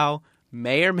pow,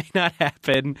 may or may not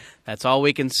happen. That's all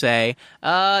we can say.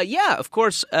 Of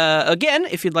course, again,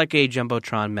 if you'd like a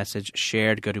Jumbotron message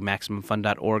shared, go to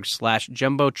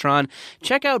MaximumFun.org/Jumbotron.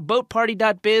 Check out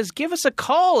BoatParty.biz. Give us a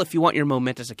call if you want your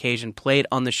momentous occasion played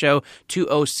on the show,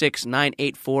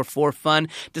 206-9844-FUN.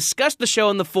 Discuss the show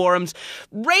in the forums.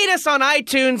 Rate us on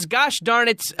iTunes. Gosh darn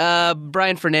it.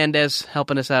 Brian Fernandez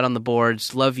helping us out on the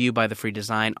boards. Love You by The Free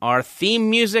Design. Our theme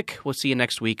music. We'll see you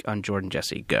next week on Jordan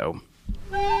Jesse Go.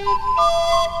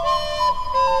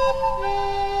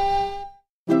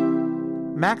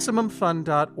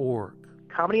 MaximumFun.org.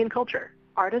 Comedy and culture.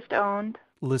 Artist owned.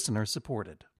 Listener supported.